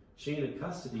 chain of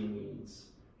custody means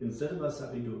instead of us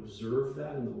having to observe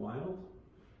that in the wild,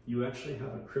 you actually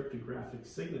have a cryptographic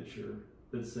signature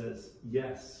that says,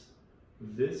 yes,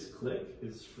 this click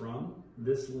is from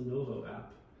this Lenovo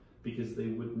app, because they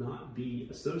would not be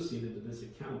associated to this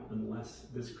account unless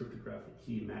this cryptographic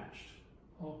key matched.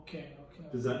 Okay.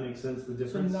 Does that make sense, the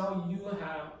difference? So now you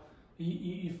have,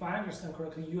 if I understand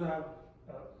correctly, you have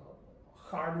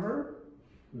hardware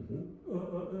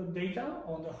data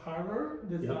on the hardware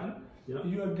design. Yep.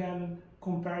 You are then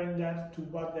comparing that to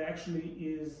what they actually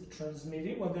is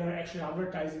transmitting, what they're actually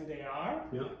advertising they are,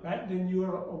 right? Then you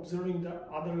are observing the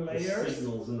other layers. The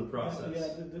signals in the process.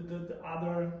 The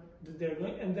other that they're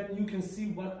doing, and then you can see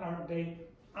what are they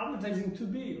advertising to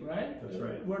be, right? That's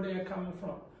right. Where they are coming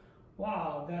from.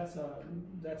 Wow, that's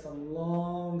a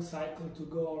long cycle to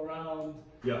go around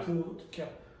to kill.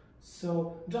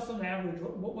 So just on average,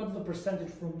 what's the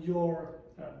percentage from your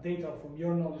data, from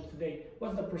your knowledge today,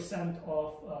 what's the percent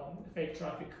of fake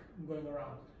traffic going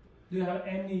around? Do you have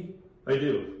any? I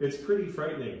do. It's pretty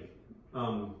frightening.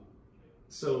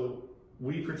 So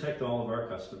we protect all of our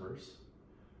customers,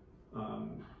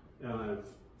 and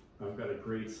I've got a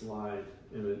great slide,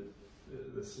 and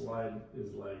the slide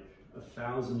is like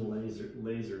 1,000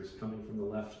 lasers coming from the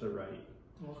left to the right.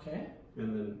 Okay.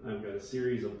 And then I've got a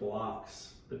series of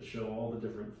blocks that show all the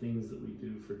different things that we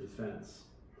do for defense.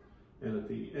 And at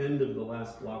the end of the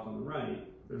last block on the right,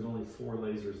 there's only 4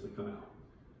 lasers that come out.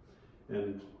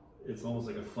 And it's almost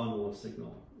like a funnel of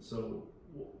signal. So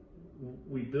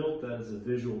we built that as a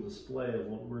visual display of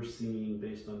what we're seeing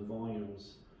based on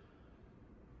volumes.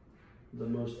 The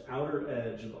most outer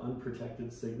edge of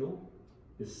unprotected signal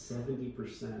is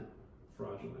 70%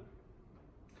 fraudulent.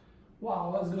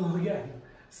 Wow, let's go again.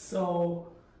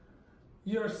 So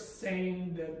you're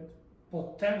saying that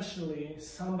potentially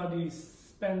somebody is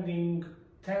spending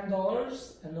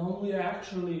 $10 and only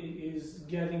actually is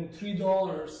getting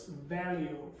 $3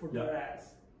 value for their ads.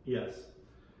 Yes.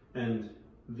 And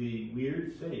the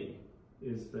weird thing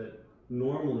is that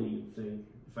normally you'd think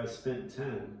if I spent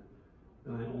 10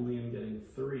 and I only am getting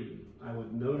 3, I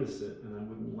would notice it and I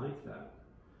wouldn't like that.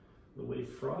 The way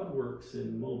fraud works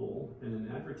in mobile and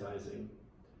in advertising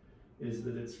is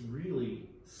that it's really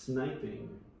sniping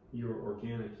your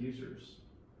organic users.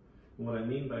 And what I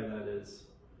mean by that is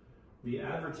the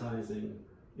advertising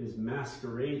is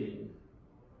masquerading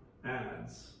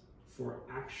ads for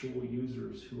actual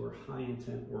users who are high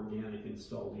intent organic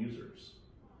installed users.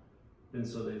 And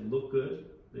so they look good,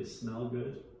 they smell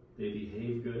good, they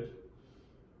behave good,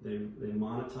 they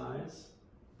monetize,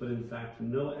 but in fact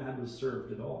no ad was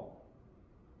served at all.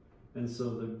 And so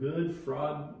the good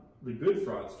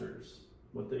fraudsters,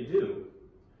 what they do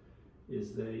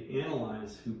is they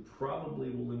analyze who probably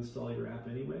will install your app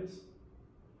anyways,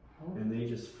 and they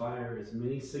just fire as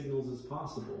many signals as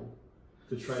possible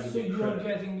to try to get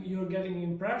credit. You're getting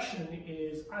impression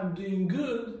is I'm doing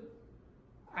good,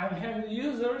 I'm having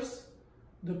users,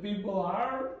 the people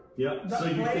are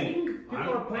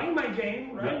playing my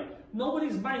game, right? Yeah.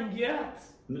 Nobody's buying yet.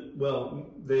 Well,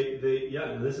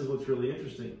 and this is what's really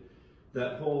interesting.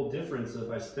 That whole difference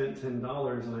of I spent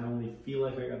 $10 and I only feel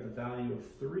like I got the value of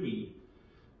 3,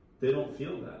 they don't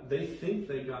feel that. They think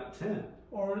they got 10.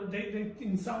 Or they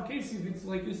in some cases, if it's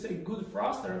like you say, good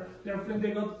fraudster, they're feeling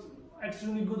they got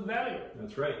extremely good value.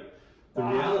 That's right. The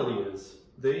reality is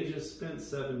they just spent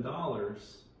 $7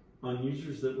 on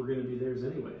users that were going to be theirs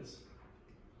anyways.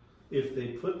 If they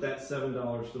put that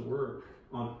 $7 to work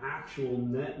on actual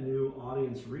net new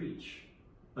audience reach,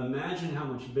 imagine how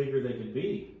much bigger they could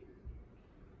be.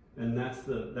 And that's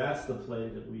the play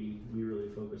that we really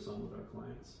focus on with our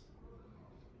clients.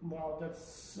 Wow, that's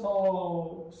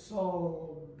so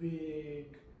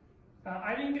big.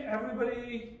 I think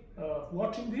everybody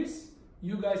watching this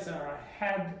you guys are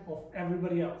ahead of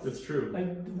everybody else. It's true.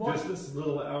 Like what, just this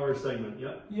little hour segment.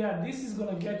 Yep. Yeah, this is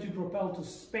gonna get you propelled to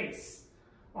space.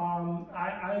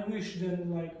 I wish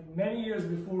then, like many years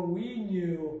before we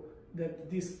knew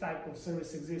that this type of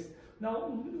service exists. Now,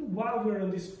 while we're on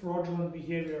this fraudulent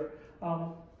behavior,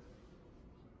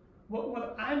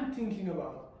 what I'm thinking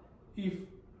about, if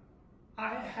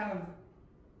I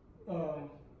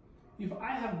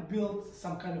have built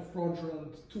some kind of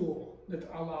fraudulent tool that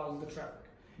allows the traffic,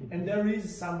 and there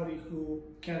is somebody who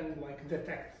can like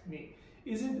detect me,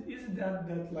 is it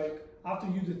that like after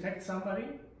you detect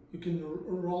somebody, you can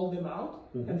roll them out?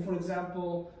 And for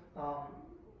example,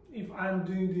 if I'm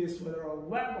doing this whether on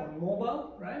web or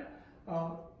mobile, right?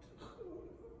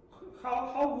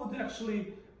 How would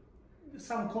actually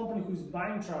some company who's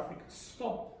buying traffic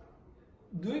stop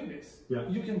doing this? Yeah.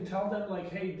 You can tell them like,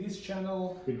 hey, this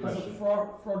channel has a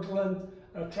fraudulent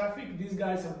traffic. These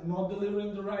guys are not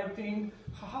delivering the right thing.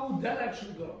 How would that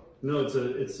actually go? No,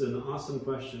 it's an awesome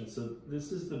question. So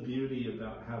this is the beauty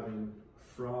about having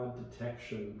fraud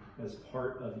detection as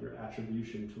part of your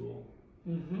attribution tool.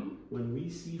 When we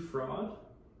see fraud,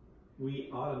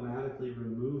 we automatically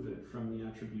remove it from the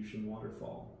attribution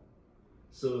waterfall.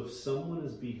 So if someone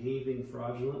is behaving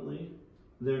fraudulently,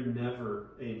 they're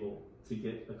never able to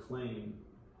get a claim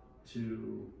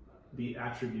to be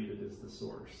attributed as the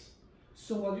source.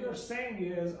 So what you're saying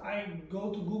is, I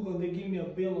go to Google, they give me a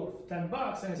bill of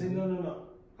 $10, and I say, no,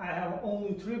 I have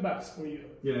only $3 for you.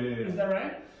 Yeah. Is that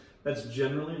right? That's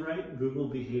generally right. Google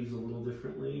behaves a little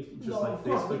differently, just like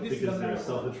course, Facebook, because they're a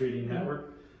self-attributing Yeah.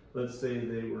 network. Let's say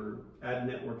they were ad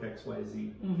network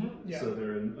XYZ, so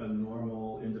they're a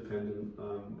normal, independent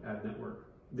ad network.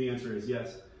 The answer is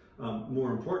yes.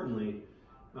 More importantly,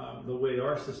 the way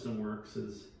our system works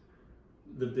is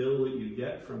the bill that you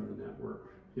get from the network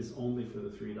is only for the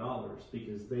 $3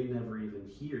 because they never even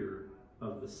hear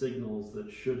of the signals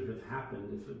that should have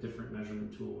happened if a different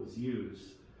measurement tool was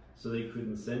used, so they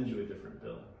couldn't send you a different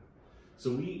bill.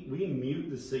 So we mute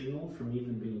the signal from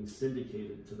even being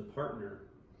syndicated to the partner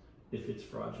if it's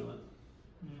fraudulent.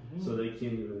 So they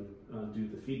can't even do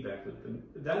the feedback loop. And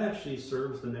that actually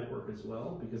serves the network as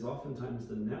well, because oftentimes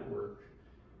the network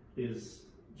is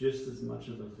just as much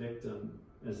of a victim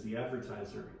as the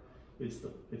advertiser. It's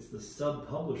the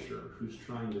sub-publisher who's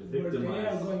trying to victimize. Where they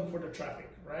are going for the traffic,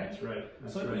 right? That's right.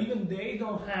 That's so right. even they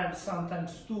don't have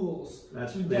sometimes tools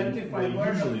to they identify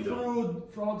where usually the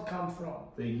fraud comes from.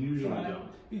 They usually right? don't.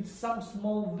 It's some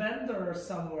small vendor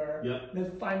somewhere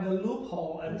that find a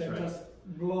loophole and That's then right. just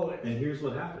blow it. And here's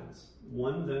what happens.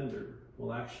 One vendor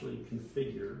will actually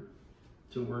configure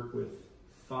to work with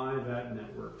 5 ad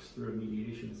networks through a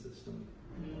mediation system.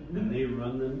 And they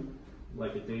run them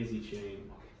like a daisy chain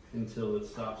until it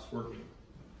stops working.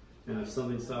 And if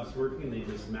something stops working, they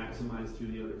just maximize through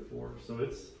the other 4. So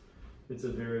it's a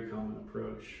very common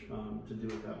approach to do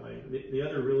it that way. The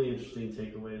other really interesting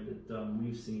takeaway that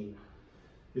we've seen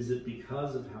is that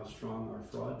because of how strong our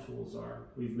fraud tools are,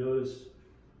 we've noticed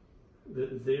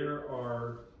that there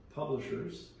are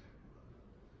publishers,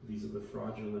 these are the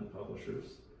fraudulent publishers,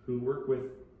 who work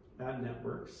with ad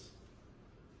networks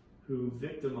who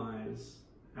victimize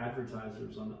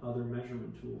advertisers on other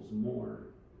measurement tools more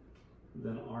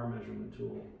than our measurement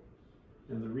tool.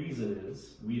 And the reason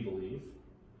is, we believe,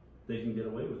 they can get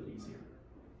away with it easier.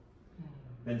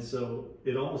 And so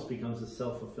it almost becomes a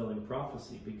self-fulfilling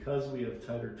prophecy. Because we have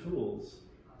tighter tools,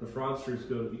 the fraudsters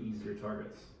go to the easier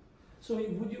targets. So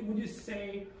would you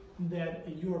say that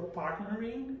you're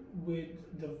partnering with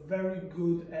the very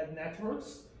good ad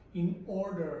networks in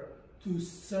order to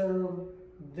serve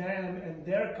them and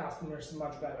their customers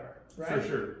much better, right? For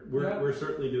sure. We're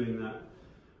certainly doing that.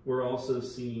 We're also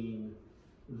seeing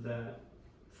that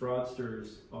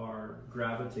fraudsters are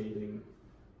gravitating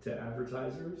to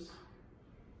advertisers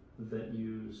that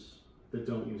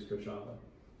don't use Kochava.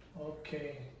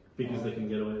 Okay. Because they can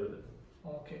get away with it.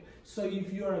 Okay. So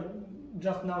if you're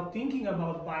just now thinking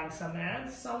about buying some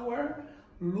ads somewhere,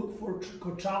 look for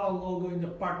Kochava logo in the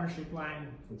partnership line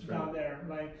down there.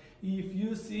 Like if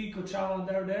you see Kochava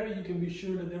there, you can be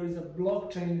sure that there is a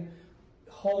blockchain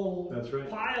whole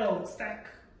pile stack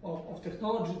of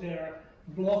technology there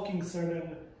blocking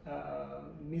certain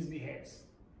misbehaves.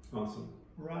 Awesome.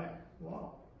 Right.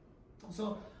 Wow.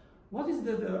 So what is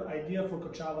the idea for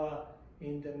Kochava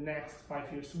in the next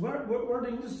 5 years? Where the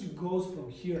industry goes from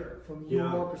here, from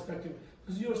your perspective?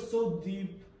 Because you're so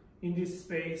deep in this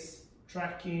space,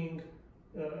 tracking,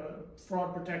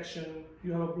 fraud protection,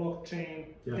 you have a blockchain,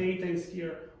 data is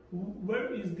here.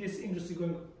 Where is this industry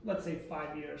going, let's say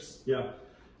 5 years? Yeah,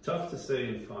 tough to say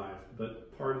in 5,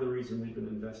 but part of the reason we've been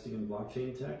investing in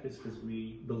blockchain tech is because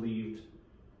we believed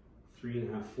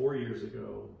 3.5, 4 years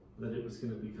ago that it was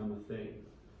going to become a thing.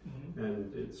 Mm-hmm.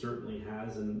 And it certainly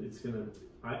has, and it's going to,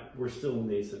 we're still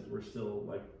nascent. We're still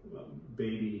like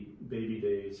baby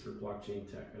days for blockchain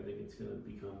tech. I think it's going to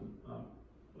become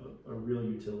a real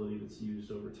utility that's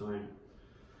used over time.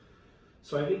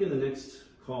 So I think in the next,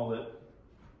 call it,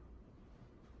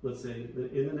 let's say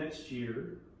in the next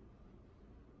year,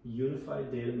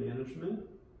 unified data management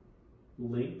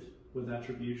linked with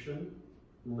attribution,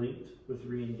 linked with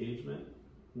re-engagement,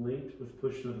 linked with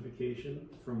push notification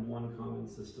from one common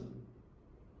system.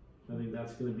 I think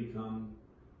that's going to become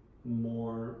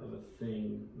more of a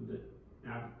thing that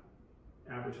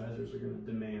advertisers are going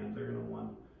to demand. They're going to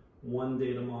want one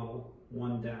data model,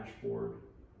 one dashboard,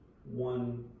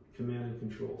 one command and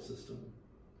control system.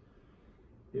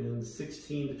 In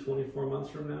 16 to 24 months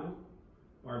from now,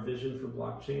 our vision for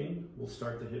blockchain will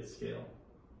start to hit scale,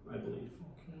 I believe.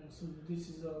 Okay, so this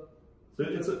is a... So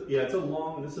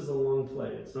this is a long play.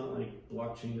 It's not like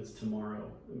blockchain is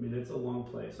tomorrow. I mean, it's a long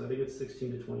play. So I think it's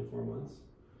 16 to 24 months.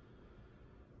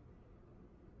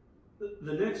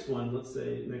 The next one, let's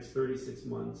say next 36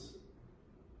 months,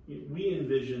 we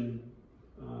envision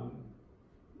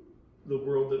the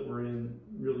world that we're in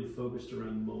really focused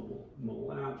around mobile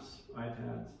apps,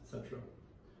 iPads, etc.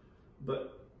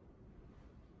 But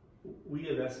we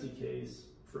have SDKs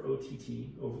for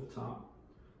OTT, over the top.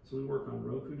 So we work on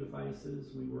Roku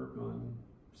devices, we work on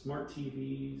smart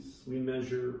TVs, we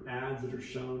measure ads that are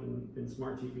shown in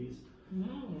smart TVs.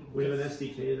 We have an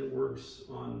SDK that works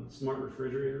on smart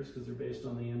refrigerators because they're based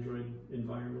on the Android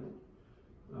environment.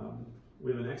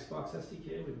 We have an Xbox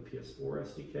SDK, we have a PS4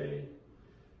 SDK.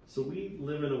 So we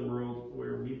live in a world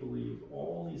where we believe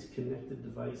all these connected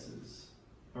devices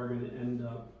are going to end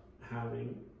up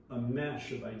having a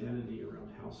mesh of identity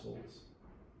around households.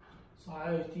 So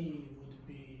IoT would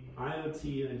be...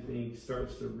 IoT, I think,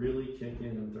 starts to really kick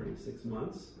in 36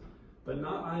 months, but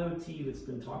not IoT that's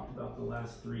been talked about the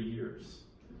last 3 years.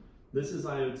 This is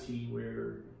IoT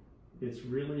where it's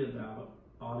really about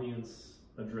audience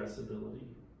addressability.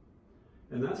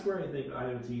 And that's where I think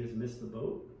IoT has missed the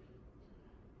boat.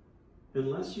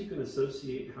 Unless you can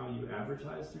associate how you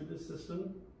advertise through this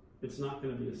system, it's not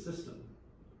going to be a system.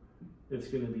 It's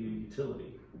going to be a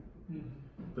utility. Mm-hmm.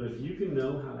 But if you can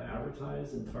know how to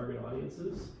advertise and target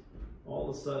audiences, all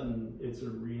of a sudden it's a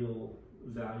real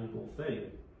valuable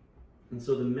thing. And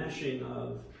so the meshing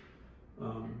of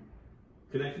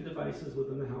connected devices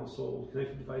within the household,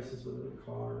 connected devices within the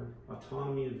car,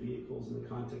 autonomy of vehicles in the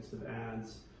context of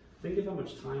ads. Think of how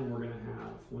much time we're going to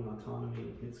have when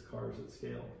autonomy hits cars at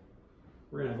scale.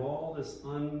 We're going to have all this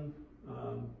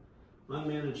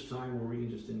unmanaged time where we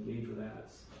can just engage with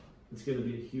ads. It's going to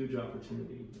be a huge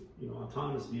opportunity. You know,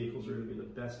 autonomous vehicles are going to be the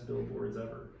best billboards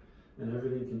ever, and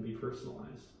everything can be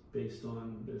personalized based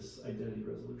on this identity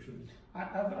resolution.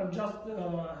 I've just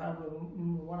have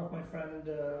one of my friends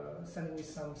sending me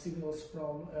some signals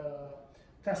from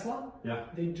Tesla. Yeah.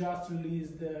 They just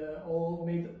released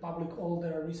made public all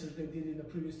their research they did in the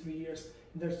previous 3 years.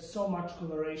 And there's so much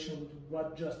correlation with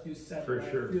what just you said. For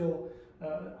sure.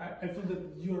 I feel that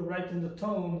you're right in the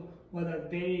tone whether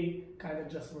they kind of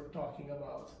just were talking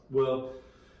about. Well,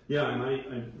 yeah,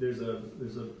 and there's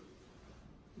a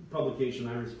publication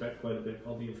I respect quite a bit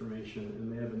called The Information,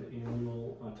 and they have an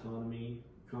annual autonomy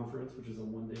conference, which is a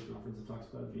one-day conference that talks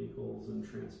about vehicles and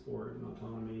transport and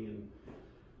autonomy, and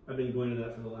I've been going to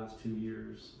that for the last 2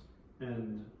 years,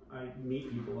 and I meet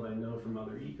people that I know from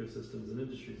other ecosystems and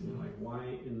industries, and they're like, why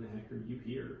in the heck are you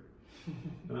here?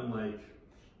 And I'm like,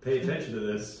 pay attention to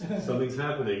this, something's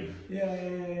happening. Yeah.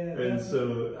 And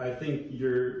so I think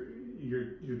you're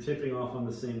tipping off on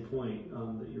the same point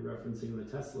that you're referencing in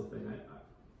the Tesla thing.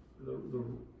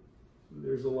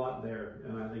 There's a lot there,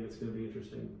 and I think it's going to be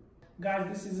interesting. Guys,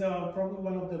 this is probably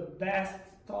one of the best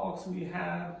talks we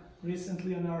had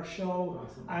recently on our show.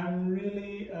 Awesome. I'm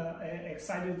really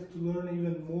excited to learn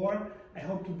even more. I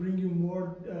hope to bring you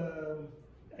more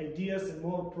ideas and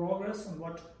more progress on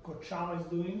what Kochava is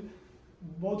doing,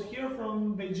 both here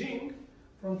from Beijing,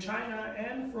 from China,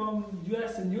 and from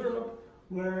US and Europe,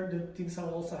 where the things are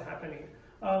also happening.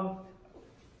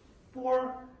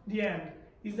 For the end,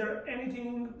 is there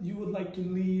anything you would like to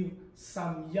leave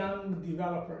some young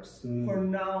developers? For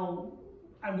now,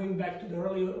 I'm going back to the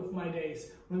early of my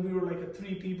days when we were like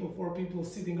 3 people, 4 people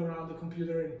sitting around the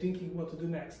computer and thinking what to do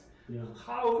next. Yeah.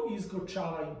 How is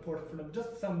Kochava important for them?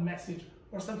 Just some message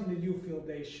or something that you feel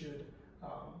they should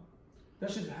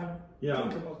have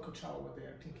think about Kochava, what they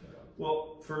are thinking about.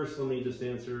 Well, first let me just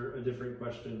answer a different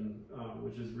question,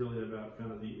 which is really about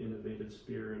kind of the innovative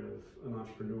spirit of an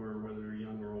entrepreneur, whether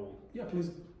young or old. Yeah,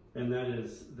 please. And that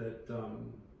is that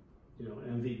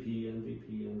MVP,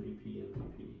 MVP, MVP,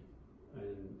 MVP,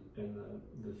 and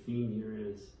the theme here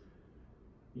is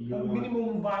you want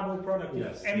minimum viable product.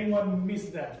 Yes. If anyone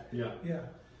missed that. Yeah. Yeah.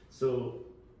 So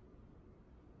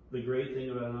the great thing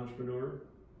about an entrepreneur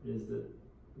is that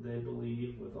they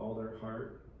believe with all their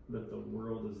heart that the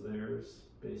world is theirs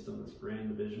based on this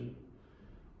grand vision.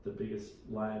 The biggest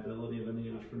liability of any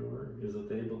entrepreneur is that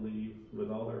they believe with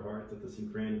all their heart that this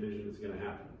grand vision is going to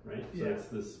happen, right? So it's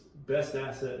this best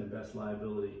asset and best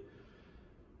liability.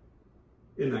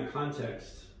 In that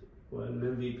context, what an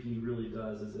MVP really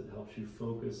does is it helps you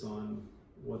focus on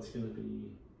what's going to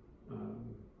be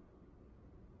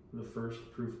the first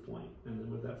proof point. And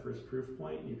then with that first proof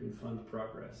point, you can fund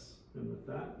progress. And with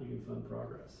that, you can fund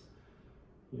progress.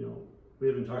 We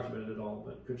haven't talked about it at all,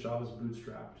 but Kochava is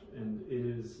bootstrapped, and it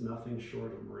is nothing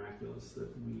short of miraculous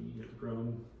that we have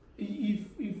grown.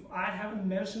 If I haven't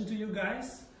mentioned to you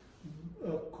guys,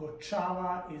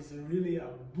 Kochava is really a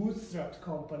bootstrapped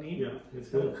company. Yeah, it's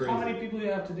going crazy. How many people do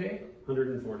you have today?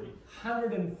 140.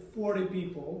 140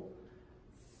 people,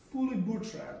 fully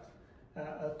bootstrapped.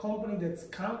 A company that's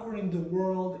conquering the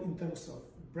world in terms of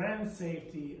brand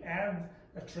safety, ad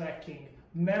tracking,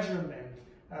 measurement,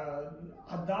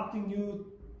 adopting new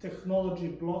technology,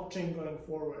 blockchain going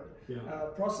forward,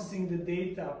 processing the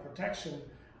data, protection,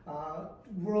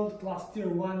 world-class tier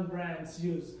 1 brands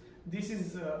use. This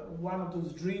is one of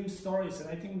those dream stories, and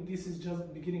I think this is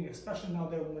just beginning, especially now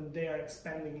that when they are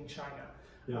expanding in China.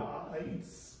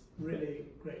 It's really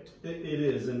great. It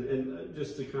is, and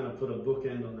just to kind of put a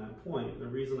bookend on that point, the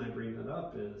reason I bring that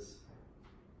up is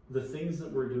the things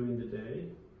that we're doing today,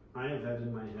 I have had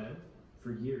in my head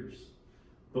for years,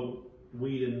 but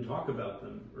we didn't talk about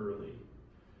them early.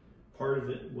 Part of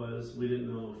it was we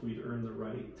didn't know if we'd earn the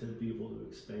right to be able to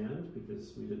expand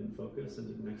because we didn't focus and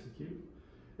didn't execute.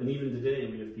 And even today,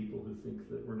 we have people who think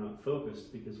that we're not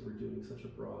focused because we're doing such a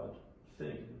broad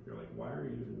thing. They're like, why are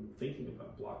you even thinking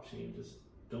about blockchain? Just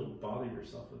don't bother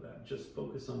yourself with that. Just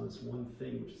focus on this one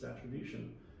thing, which is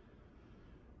attribution.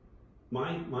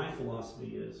 My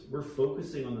philosophy is we're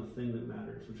focusing on the thing that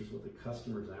matters, which is what the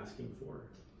customer is asking for.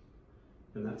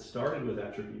 And that started with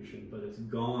attribution, but it's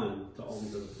gone to all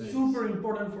these other things. Super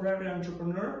important for every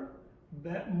entrepreneur,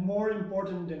 but more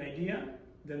important than idea,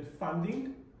 than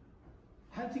funding.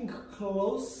 I think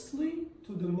closely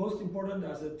to the most important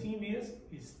as a team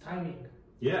is timing.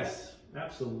 Yes,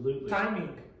 absolutely.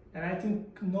 Timing. And I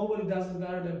think nobody does it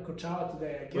better than Kochava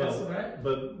today, I guess, right?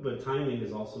 But timing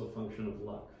is also a function of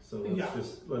luck. So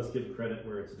let's give credit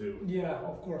where it's due. Yeah,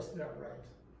 of course, right.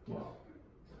 Yeah. Wow.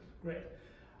 Great.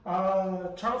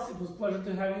 Charles, it was a pleasure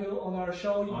to have you on our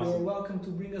show. Awesome. You're welcome to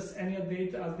bring us any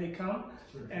update as they come.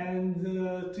 Sure. And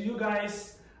to you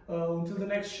guys, until the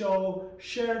next show,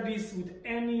 share this with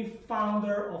any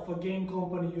founder of a game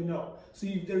company you know. So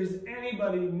if there is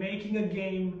anybody making a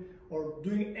game or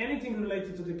doing anything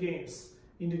related to the games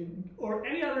or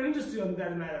any other industry on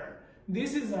that matter,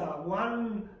 this is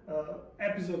one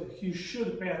episode you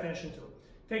should pay attention to.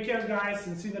 Take care, guys,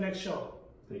 and see you in the next show.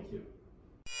 Thank you.